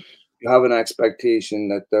 and Yeah. you have an expectation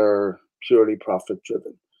that they're purely profit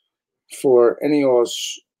driven. For any of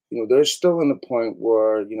us, they're still in the point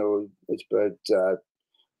where it's about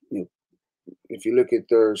you know if you look at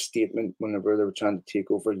their statement whenever they were trying to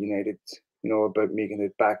take over United, about making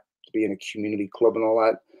it back to being a community club and all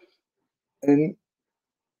that. And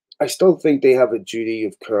I still think they have a duty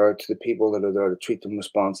of care to the people that are there to treat them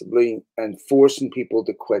responsibly, and forcing people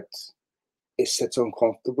to quit, it sits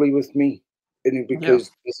uncomfortably with me. Yeah.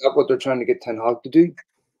 Because is that what they're trying to get Ten Hag to do?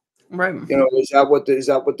 Right. Is that what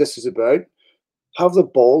this is about? Have the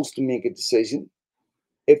balls to make a decision.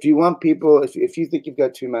 If you want people, if you think you've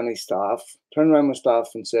got too many staff, turn around with staff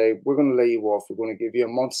and say, we're going to lay you off. We're going to give you a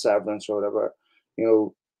month's severance or whatever.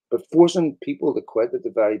 But forcing people to quit at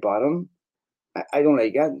the very bottom, I don't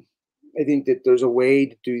like it. I think that there's a way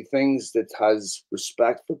to do things that has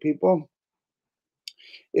respect for people.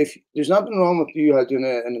 If there's nothing wrong with you doing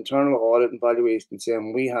an internal audit and valuation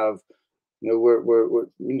saying we have, we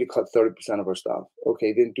need to cut 30% of our staff.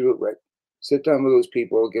 Okay, then do it right. Sit down with those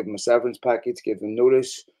people, give them a severance package, give them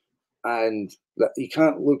notice, and you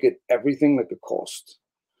can't look at everything like a cost.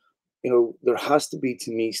 There has to be,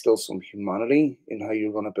 to me, still some humanity in how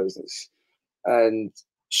you run a business. And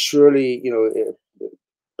surely,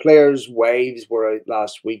 players' wives were out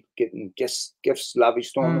last week getting gifts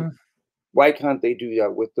lavished on them. Mm. Why can't they do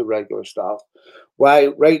that with the regular staff? Why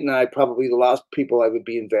right now probably the last people I would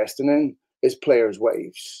be investing in is players'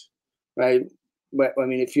 wives, right? I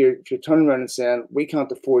mean, if you're turning around and saying we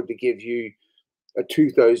can't afford to give you a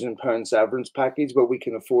 £2,000 severance package, but we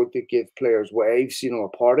can afford to give players' wives, a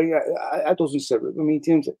party, that doesn't sit with me,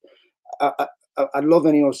 James. I'd love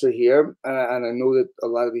any of us to hear, and I know that a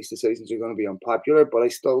lot of these decisions are going to be unpopular, but I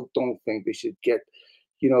still don't think they should get,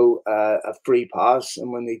 a free pass.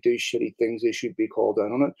 And when they do shitty things, they should be called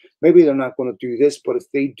out on it. Maybe they're not going to do this, but if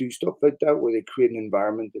they do stuff like that, where they create an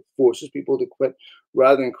environment that forces people to quit,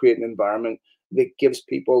 rather than create an environment that gives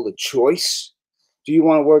people the choice, do you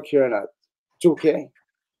want to work here or not? It's okay.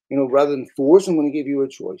 Rather than force, I'm going to give you a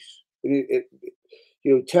choice.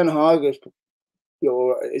 Ten Hag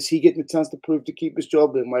is he getting a chance to prove to keep his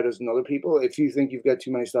job? Then why doesn't other people? If you think you've got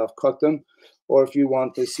too many staff, cut them. Or if you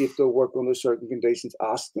want to see if they'll work under certain conditions,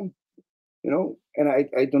 ask them. And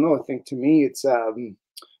I don't know. I think to me, it's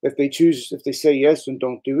if they say yes and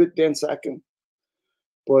don't do it, then sack them.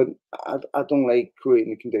 But I don't like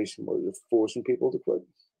creating a condition where you're forcing people to quit.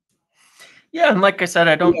 Yeah, and like I said,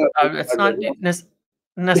 I don't. It's not Yeah,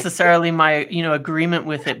 necessarily my agreement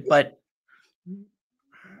with it, but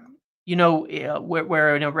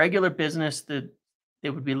where in a regular business that they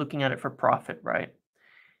would be looking at it for profit, right?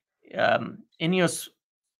 Ineos'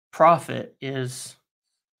 profit is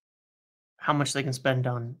how much they can spend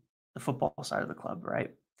on the football side of the club,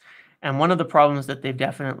 right? And one of the problems that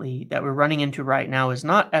we're running into right now is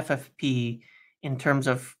not FFP in terms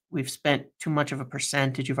of we've spent too much of a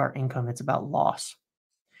percentage of our income. It's about loss.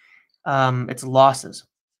 It's losses.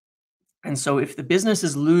 And so if the business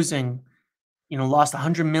is losing, lost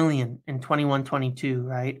 100 million in 21-22,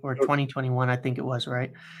 right? Or 2021, I think it was,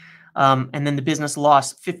 right? And then the business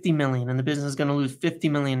lost 50 million and the business is going to lose 50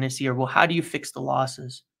 million this year. Well, how do you fix the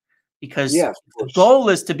losses? Because Yeah, of if the course. goal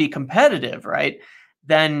is to be competitive, right?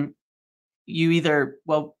 Then you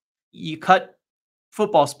you cut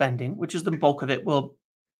football spending, which is the bulk of it. Well,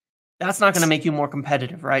 that's not going to make you more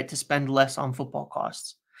competitive, right? To spend less on football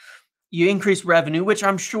costs. You increase revenue, which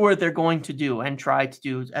I'm sure they're going to do and try to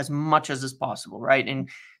do as much as is possible, right? And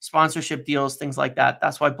sponsorship deals, things like that.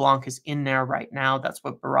 That's why Blanc is in there right now. That's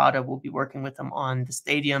what Barada will be working with them on the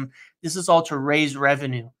stadium. This is all to raise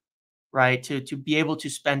revenue, right? To be able to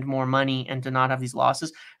spend more money and to not have these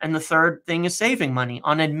losses. And the third thing is saving money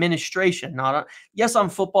on administration, yes, on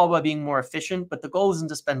football by being more efficient, but the goal isn't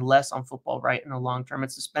to spend less on football, right? In the long term,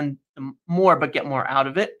 it's to spend more, but get more out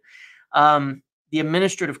of it. The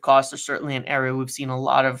administrative costs are certainly an area we've seen a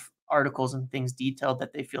lot of articles and things detailed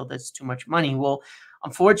that they feel that's too much money. Well,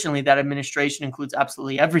 unfortunately, that administration includes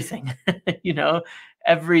absolutely everything,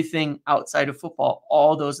 everything outside of football,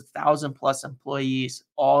 all those 1,000+ employees,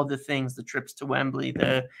 all the things, the trips to Wembley,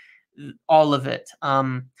 all of it.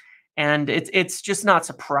 And it's just not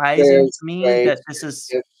surprising to me that this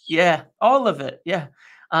is, all of it. Yeah.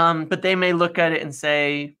 But they may look at it and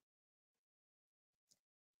say,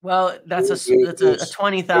 well, that's a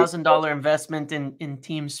 $20,000 investment in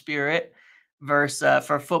team spirit versus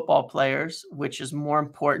for football players, which is more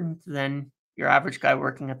important than your average guy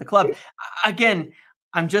working at the club. Again,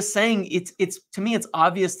 I'm just saying it's to me, it's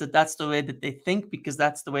obvious that that's the way that they think because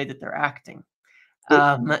that's the way that they're acting.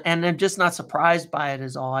 And I'm just not surprised by it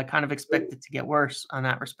is all. I kind of expect it to get worse on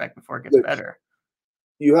that respect before it gets better.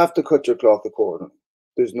 You have to cut your cloth accordingly.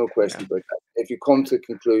 There's no question about that. If you come to the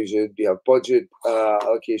conclusion, you have budget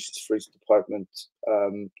allocations for each department,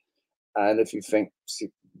 and if you think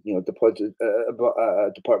the budget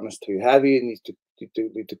department's too heavy and needs to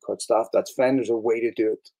cut staff, that's fine. There's a way to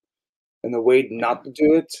do it, and the way not to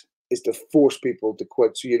do it is to force people to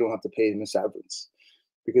quit so you don't have to pay them a severance,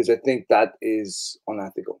 because I think that is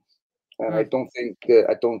unethical, and I don't think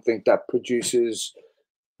that produces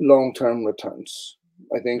long-term returns.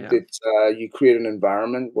 I think that you create an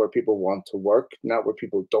environment where people want to work, not where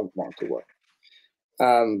people don't want to work.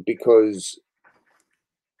 Because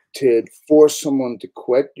to force someone to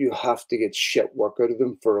quit, you have to get shit work out of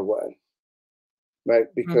them for a while, right?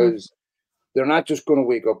 Because they're not just going to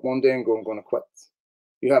wake up one day and go, I'm going to quit.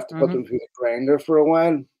 You have to put them through the grinder for a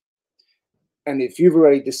while. And if you've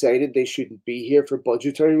already decided they shouldn't be here for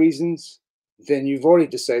budgetary reasons, then you've already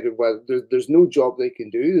decided, well, there's no job they can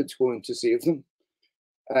do that's going to save them.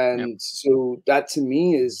 And so that to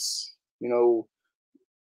me is, I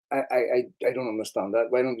don't understand that.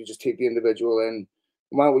 Why don't you just take the individual in?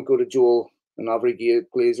 Why don't we go to Joel and Avery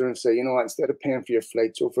Glazer and say, instead of paying for your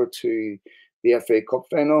flights over to the FA Cup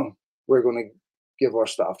final, we're going to give our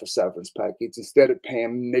staff a severance package instead of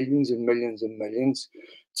paying millions and millions and millions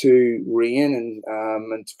to Rain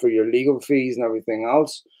and for your legal fees and everything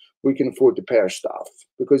else. We can afford to pay our staff,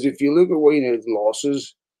 because if you look at what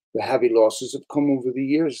losses. The heavy losses have come over the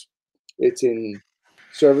years. It's in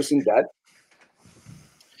servicing debt.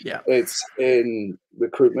 Yeah. It's in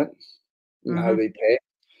recruitment and how they pay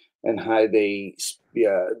and how it's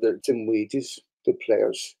in wages to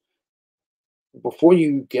players. Before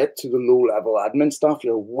you get to the low-level admin stuff,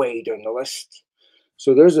 you're way down the list.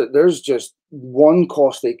 So there's just one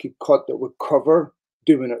cost they could cut that would cover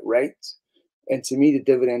doing it right. And to me, the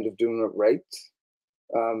dividend of doing it right,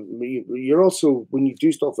 you're also, when you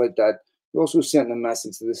do stuff like that, you're also sending a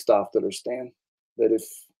message to the staff that are staying that if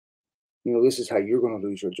this is how you're going to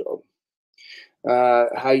lose your job.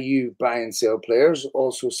 How you buy and sell players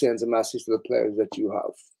also sends a message to the players that you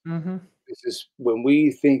have. This is when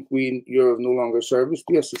we think you're of no longer service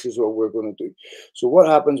to us, this is what we're going to do. So what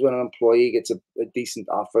happens when an employee gets a decent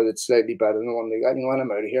offer that's slightly better than the one they got?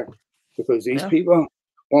 I'm out of here, because these people,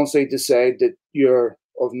 once they decide that you're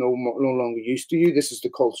of no longer use to you, this is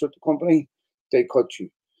the culture of the company, they cut you.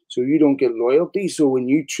 So you don't get loyalty. So when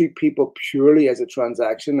you treat people purely as a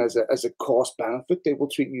transaction, as a cost benefit, they will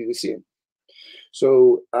treat you the same.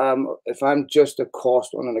 So if I'm just a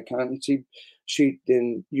cost on an accountancy sheet,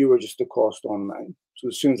 then you are just a cost on mine. So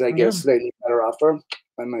as soon as I get a slightly better offer,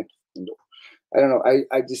 I might. I don't know.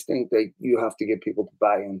 I just think that you have to get people to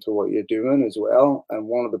buy into what you're doing as well. And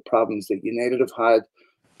one of the problems that United have had,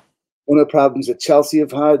 one of the problems that Chelsea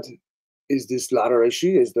have had, is this latter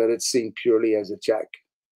issue, is that it's seen purely as a check.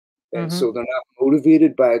 And Mm-hmm. so they're not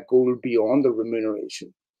motivated by a goal beyond the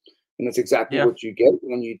remuneration. And that's exactly Yeah. what you get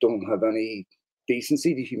when you don't have any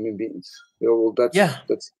decency to human beings. Well, Yeah.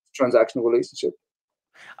 that's transactional relationship.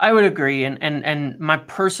 I would agree. And my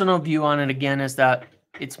personal view on it again is that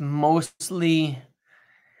it's mostly,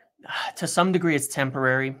 to some degree, it's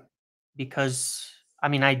temporary, because I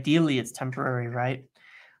mean, ideally it's temporary, right?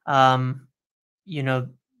 Um, you know,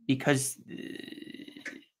 because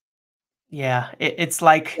yeah, it's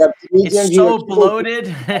like, Yeah, it's you so bloated.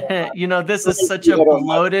 This is such you a hit on that.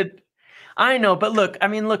 bloated. I know, but look, I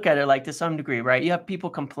mean, look at it like, to some degree, right? You have people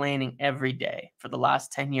complaining every day for the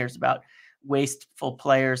last 10 years about wasteful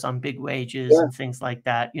players on big wages Yeah, and things like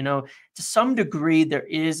that. To some degree, there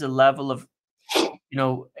is a level of,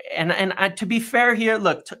 to be fair here,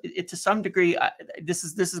 look, to some degree, this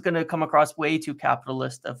is going to come across way too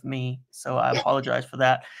capitalist of me, so I apologize for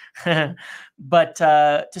that. But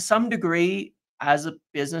to some degree, as a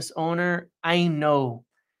business owner, I know,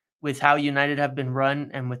 with how United have been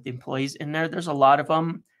run and with the employees in there, there's a lot of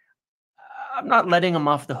them. I'm not letting them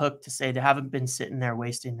off the hook to say they haven't been sitting there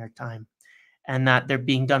wasting their time, and that they're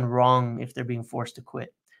being done wrong if they're being forced to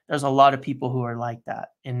quit. There's a lot of people who are like that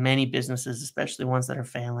in many businesses, especially ones that are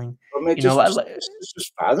failing. I mean, You know, I,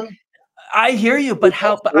 just fathom. I hear you, but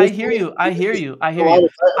how? But I hear you. I hear you. I hear So you.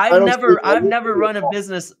 if I don't see I've value, never run a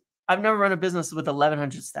business. I've never run a business with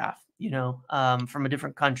 1,100 staff. From a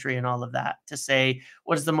different country and all of that. To say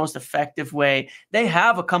what is the most effective way? They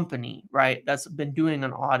have a company, right, that's been doing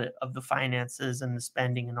an audit of the finances and the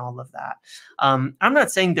spending and all of that. I'm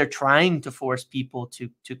not saying they're trying to force people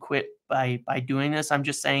to quit by doing this. I'm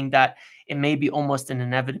just saying that it may be almost an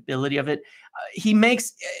inevitability of it. He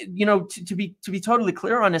makes, to be totally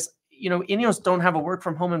clear on this, Ineos don't have a work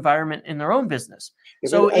from home environment in their own business. yeah,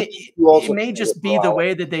 So but I it think you it also may play with just be the morale.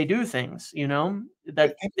 way that they do things, I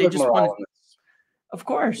that think they with just want to, morale in this, of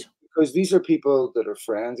course. because these are people that are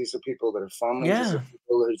friends. These are people that are families. These are Yeah.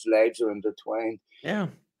 people whose lives are intertwined. Yeah.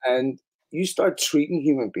 And you start treating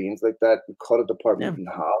human beings like that and cut a Yeah. department in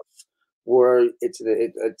half, where it's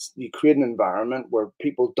you create an environment where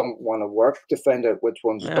people don't want to work to find out which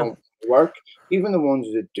ones Yeah. don't work. Even the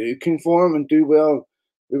ones that do conform and do well,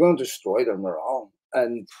 you're going to destroy their morale.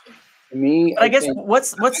 And to me, But I I guess think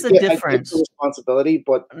what's the I get the difference? responsibility,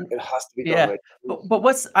 but Mm, it has to be done Yeah. right. But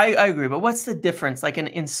what's I agree, but what's the difference? Like,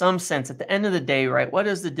 in some sense, at the end of the day, right? What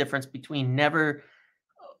is the difference between never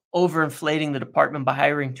overinflating the department by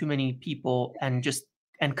hiring too many people and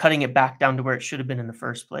cutting it back down to where it should have been in the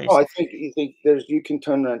first Oh, place? I think you think you can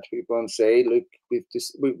turn around to people and say, look,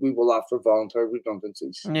 we will offer voluntary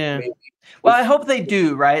redundancies. Yeah. Maybe Well, if I hope they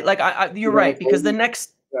do, right? Like, you're you know, right, because maybe,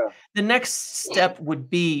 yeah. the next step would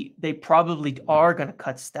be they probably are going to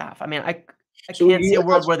cut staff. I mean, I So can't see a you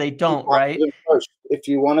world that's where what they you don't, talk to right? them first. If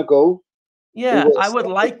you want to go, we Yeah, will I would accept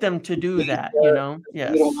it. like them to do Be that, there.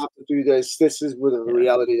 Yes. You don't have to do this. This is with the Yeah.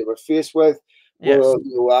 reality that we're faced with. Yes.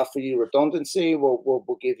 We'll offer you redundancy.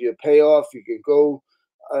 We'll give you a payoff. You can go.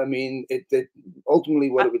 I mean, it ultimately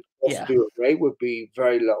what it would cost to Yeah. do it right would be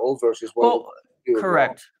very little versus what it would Well, cost to do it wrong.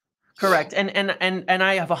 correct. Correct. And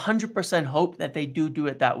I have 100% hope that they do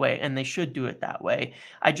it that way, and they should do it that way.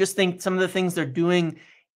 I just think some of the things they're doing,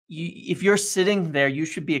 if you're sitting there, you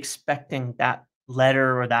should be expecting that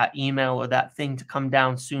letter or that email or that thing to come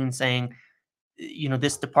down soon saying,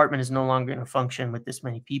 this department is no longer going to function with this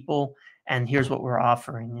many people, and here's what we're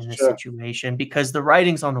offering in this Sure. situation, because the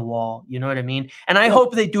writing's on the wall. You know what I mean? And I Yeah.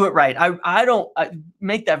 hope they do it right. I don't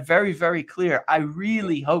make that very, very clear. I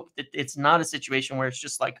really hope that it's not a situation where it's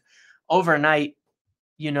just like overnight,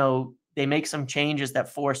 they make some changes that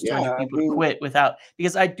force Yeah. 200 I people to mean, quit without,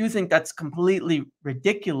 because I do think that's completely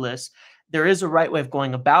ridiculous. There is a right way of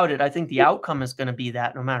going about it. I think the outcome is going to be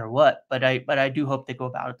that no matter what, but I do hope they go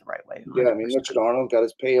about it the right way, yeah. I mean, 100%. Richard Arnold got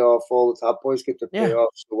his payoff. All the top boys get their Yeah, payoff.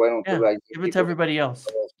 So why don't the yeah. right Give it to people get everybody else.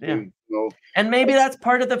 their payoff Yeah. too? You know, And maybe it's that's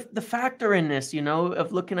part of the factor in this,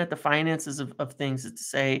 of looking at the finances of things, is to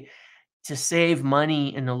say, to save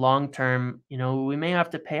money in the long term, we may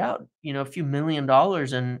have to pay out, a few $1 million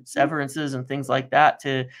in severances and things like that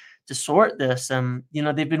to sort this.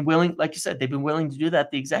 They've been willing, like you said, they've been willing to do that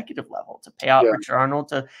at the executive level, to pay out yeah, Richard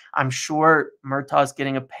Arnold. I'm sure Murtaugh's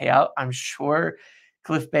getting a payout. I'm sure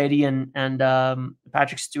Cliff Beatty and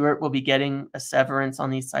Patrick Stewart will be getting a severance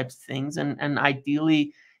on these types of things. And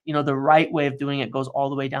ideally, the right way of doing it goes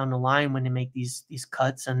all the way down the line when they make these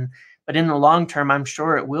cuts. But in the long term, I'm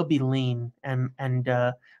sure it will be lean and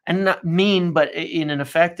not mean, but in an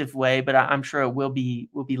effective way. But I'm sure it will be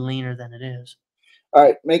leaner than it is. all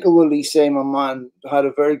right. Michael Olise, my man, had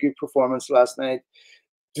a very good performance last night.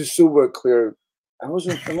 Just so we're clear, I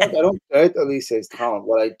don't doubt Elise's talent.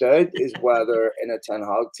 What I doubt is whether in a Ten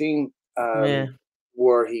Hag team, Yeah,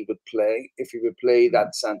 where he would play, if he would play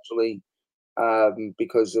that centrally,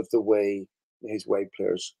 because of the way his way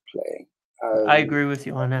players play. I agree with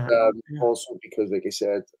you on that. Yeah. Also because, like I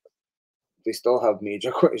said, they still have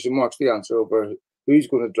major question marks to answer over who's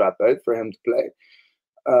going to drop out for him to play.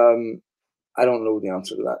 I don't know the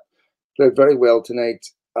answer to that. Played very well tonight.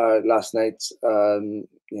 Last night,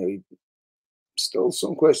 still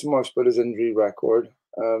some question marks about his injury record.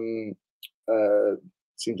 Uh,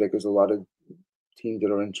 Seems like there's a lot of teams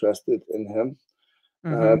that are interested in him.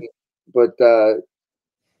 Um, Mm-hmm. but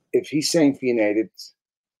if he's saying for United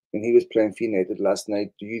and he was playing for United last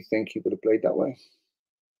night, do you think he would have played that way?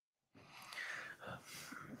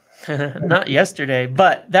 Not yesterday,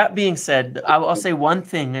 but that being said, I'll say one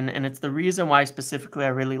thing, and it's the reason why specifically I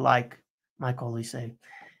really like Michael Olise,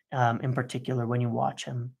 in particular when you watch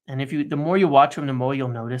him. And the more you watch him, the more you'll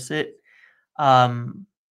notice it.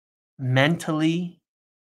 Mentally,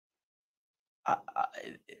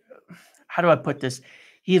 how do I put this?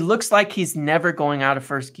 He looks like he's never going out of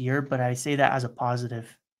first gear, but I say that as a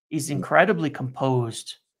positive. He's incredibly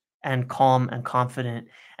composed and calm and confident.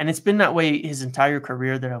 And it's been that way his entire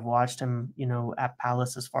career that I've watched him, at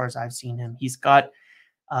Palace as far as I've seen him. He's got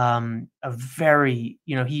a very,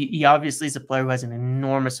 he obviously is a player who has an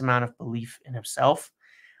enormous amount of belief in himself,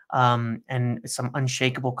 and some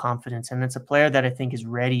unshakable confidence. And it's a player that I think is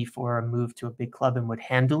ready for a move to a big club and would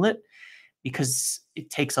handle it, because it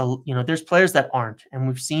takes there's players that aren't. And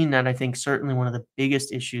we've seen that. I think certainly one of the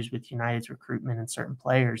biggest issues with United's recruitment and certain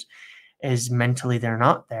players is mentally they're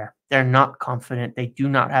not there. They're not confident. They do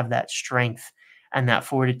not have that strength and that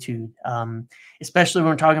fortitude, especially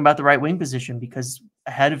when we're talking about the right wing position, because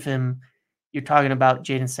ahead of him, you're talking about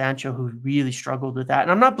Jadon Sancho, who really struggled with that.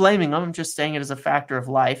 And I'm not blaming him. I'm just saying it as a factor of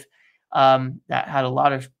life, that had a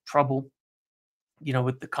lot of trouble,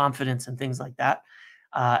 with the confidence and things like that.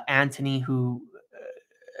 Anthony, who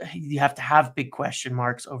you have to have big question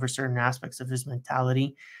marks over certain aspects of his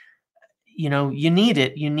mentality. You need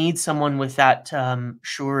it. You need someone with that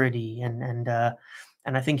surety, and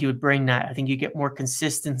I think you would bring that. I think you get more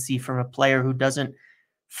consistency from a player who doesn't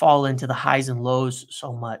fall into the highs and lows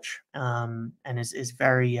so much, and is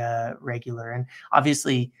very regular. And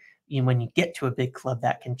obviously, when you get to a big club,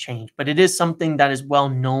 that can change. But it is something that is well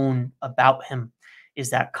known about him, is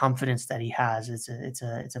that confidence that he has. It's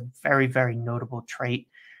a very, very notable trait,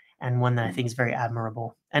 and one that I think is very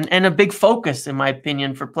admirable. And a big focus, in my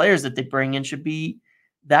opinion, for players that they bring in should be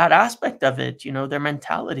that aspect of it. Their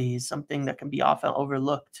mentality is something that can be often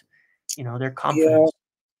overlooked. Their Yeah, confidence.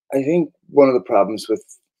 I think one of the problems with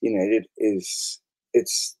United is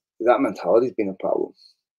it's that mentality's been a problem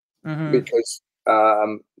Mm-hmm. because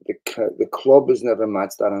the club has never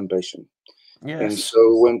matched that ambition. And Yes.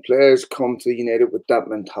 so when players come to United with that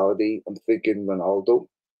mentality, I'm thinking Ronaldo,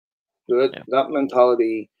 Yeah. that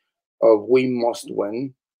mentality of we must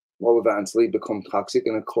win will eventually become toxic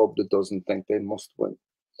in a club that doesn't think they must win.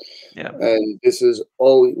 Yeah. And this is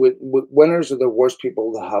all winners are the worst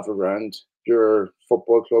people to have around your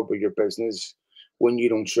football club or your business when you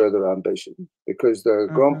don't share their ambition, because they're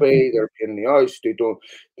Mm-hmm. grumpy, they're a pain in the ass,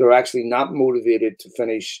 they're actually not motivated to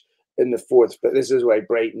finish in the fourth. But this is why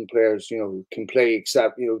Brighton players, can play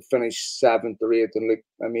except finish seventh or eighth and look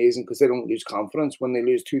amazing, because they don't lose confidence. When they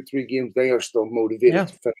lose 2-3 games, they are still motivated Yeah.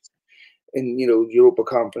 to finish in Europa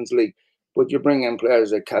Conference League. But you bring in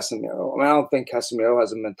players like Casemiro. I mean, I don't think Casemiro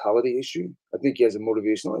has a mentality issue. I think he has a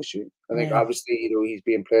motivational issue. I think Yeah. obviously, he's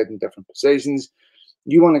being played in different positions.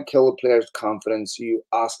 You want to kill a player's confidence. You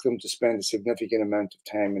ask them to spend a significant amount of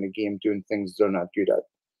time in a game doing things they're not good at.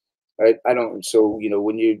 Right? I don't. So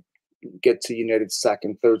when you get to United's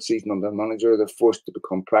second, third season under manager, they're forced to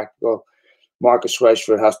become practical. Marcus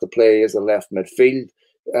Rashford has to play as a left midfield.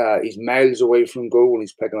 He's miles away from goal when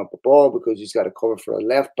he's picking up the ball because he's got to cover for a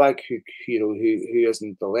left back who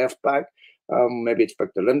isn't the left back. Maybe it's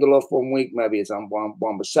Victor Lindelof one week, maybe it's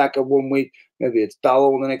Wan-Bissaka one week, maybe it's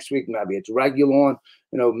Dallo the next week, maybe it's Reguilon,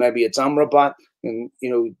 maybe it's Amrabat, and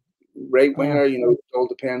right Yeah. winger. It all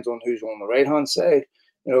depends on who's on the right hand side.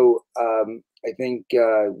 I think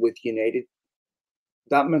with United,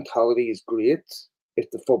 that mentality is great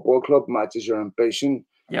if the football club matches your ambition.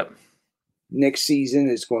 Yep. Next season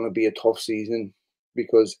is going to be a tough season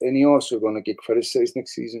because Ineos are going to get criticised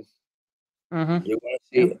next season. Mm-hmm. You're going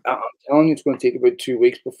to Yeah. see. I'm telling you, it's going to take about 2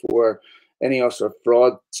 weeks before Ineos are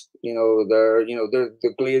frauds. They're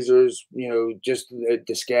the Glazers. Just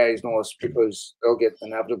disguised us because they'll get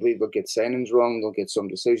signings wrong. They'll get some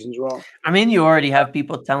decisions wrong. I mean, you already have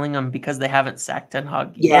people telling them because they haven't sacked Ten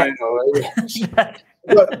Hag Yeah, I yet. know.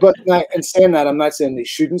 but now, in saying that, I'm not saying they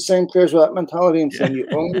shouldn't sign players with that mentality. I'm saying you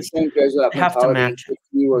only sign players with that They have to mentality match it. if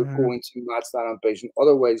you are Mhm. going to match that ambition.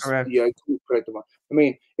 Otherwise, Correct. yeah, correct them. I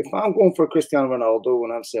mean, if I'm going for Cristiano Ronaldo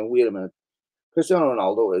and I'm saying, wait a minute, Cristiano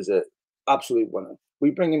Ronaldo is an absolute winner. We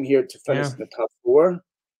bring him here to finish Yeah. in the top four.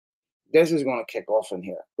 This is going to kick off in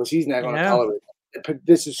here because he's not going to Yeah. tolerate it.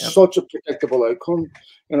 This is Yep. such a predictable outcome.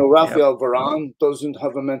 You know, Yep. Rafael Varane doesn't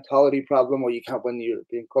have a mentality problem, or you can't win the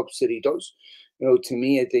European Cup. City does. You know, to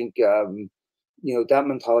me, I think you know that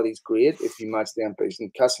mentality is great if you match the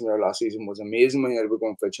ambition. Casemiro last season was amazing when they were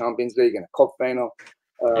going for the Champions League and a cup final.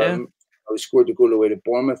 Yeah. He scored the goal away to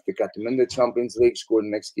Bournemouth. They got them in the Champions League. Scored the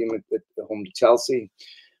next game at home to Chelsea.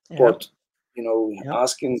 Yep. But you know, Yep.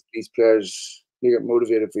 asking these players to get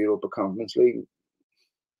motivated for Europa Conference League.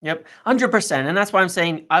 Yep. 100%. And that's why I'm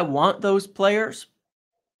saying I want those players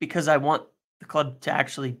because I want the club to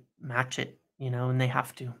actually match it, and they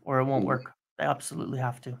have to, or it won't work. They absolutely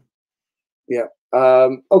have to. Yeah.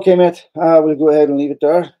 Okay, mate. We'll go ahead and leave it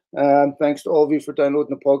there. Thanks to all of you for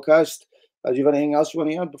downloading the podcast. Do you have anything else you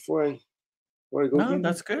want to add before I go? No, Green?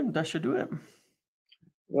 that's good. That should do it.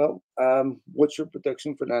 Well, what's your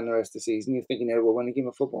prediction for the rest of the season? You thinking they will win a game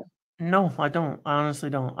of football? No, I don't. I honestly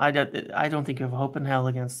don't. I don't think you have hope in hell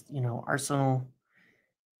against, Arsenal.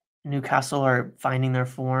 Newcastle are finding their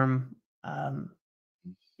form.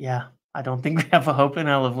 Yeah, I don't think we have a hope in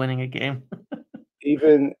hell of winning a game.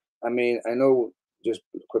 Even, I mean, I know just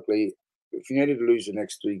quickly, if United lose the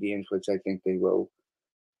next 3 games, which I think they will,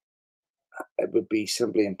 it would be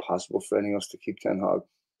simply impossible for any of us to keep Ten Hag.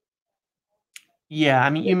 Yeah, I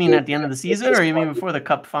mean, you mean at the end of the season, or you mean before the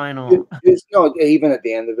cup final? No, even at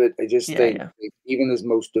the end of it, I just think, Yeah. even as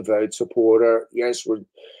most devout supporter, yes,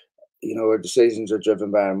 our decisions are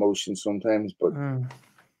driven by emotion sometimes, but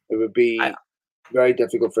it would be very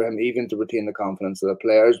difficult for him even to retain the confidence of the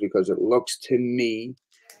players, because it looks to me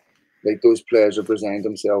like those players are presenting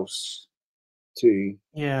themselves to.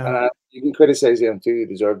 Yeah. And you can criticize them too;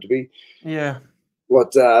 they deserve to be. Yeah.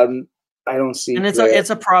 But I don't see. And it's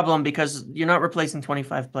a problem because you're not replacing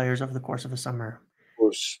 25 players over the course of a summer. Of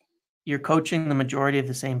course. You're coaching the majority of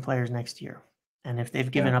the same players next year. And if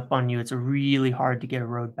they've given up on you, it's really hard to get a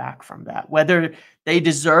road back from that. Whether they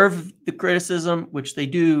deserve the criticism, which they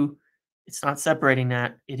do, it's not separating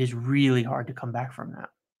that. It is really hard to come back from that.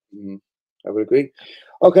 I would agree.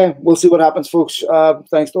 Okay, we'll see what happens, folks.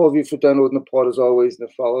 Thanks to all of you for downloading the pod as always, and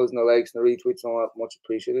the follows and the likes and the retweets and all that. Much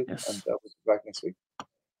appreciated. Yes. And we'll be back next week.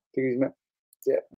 Take it easy, man. Yeah.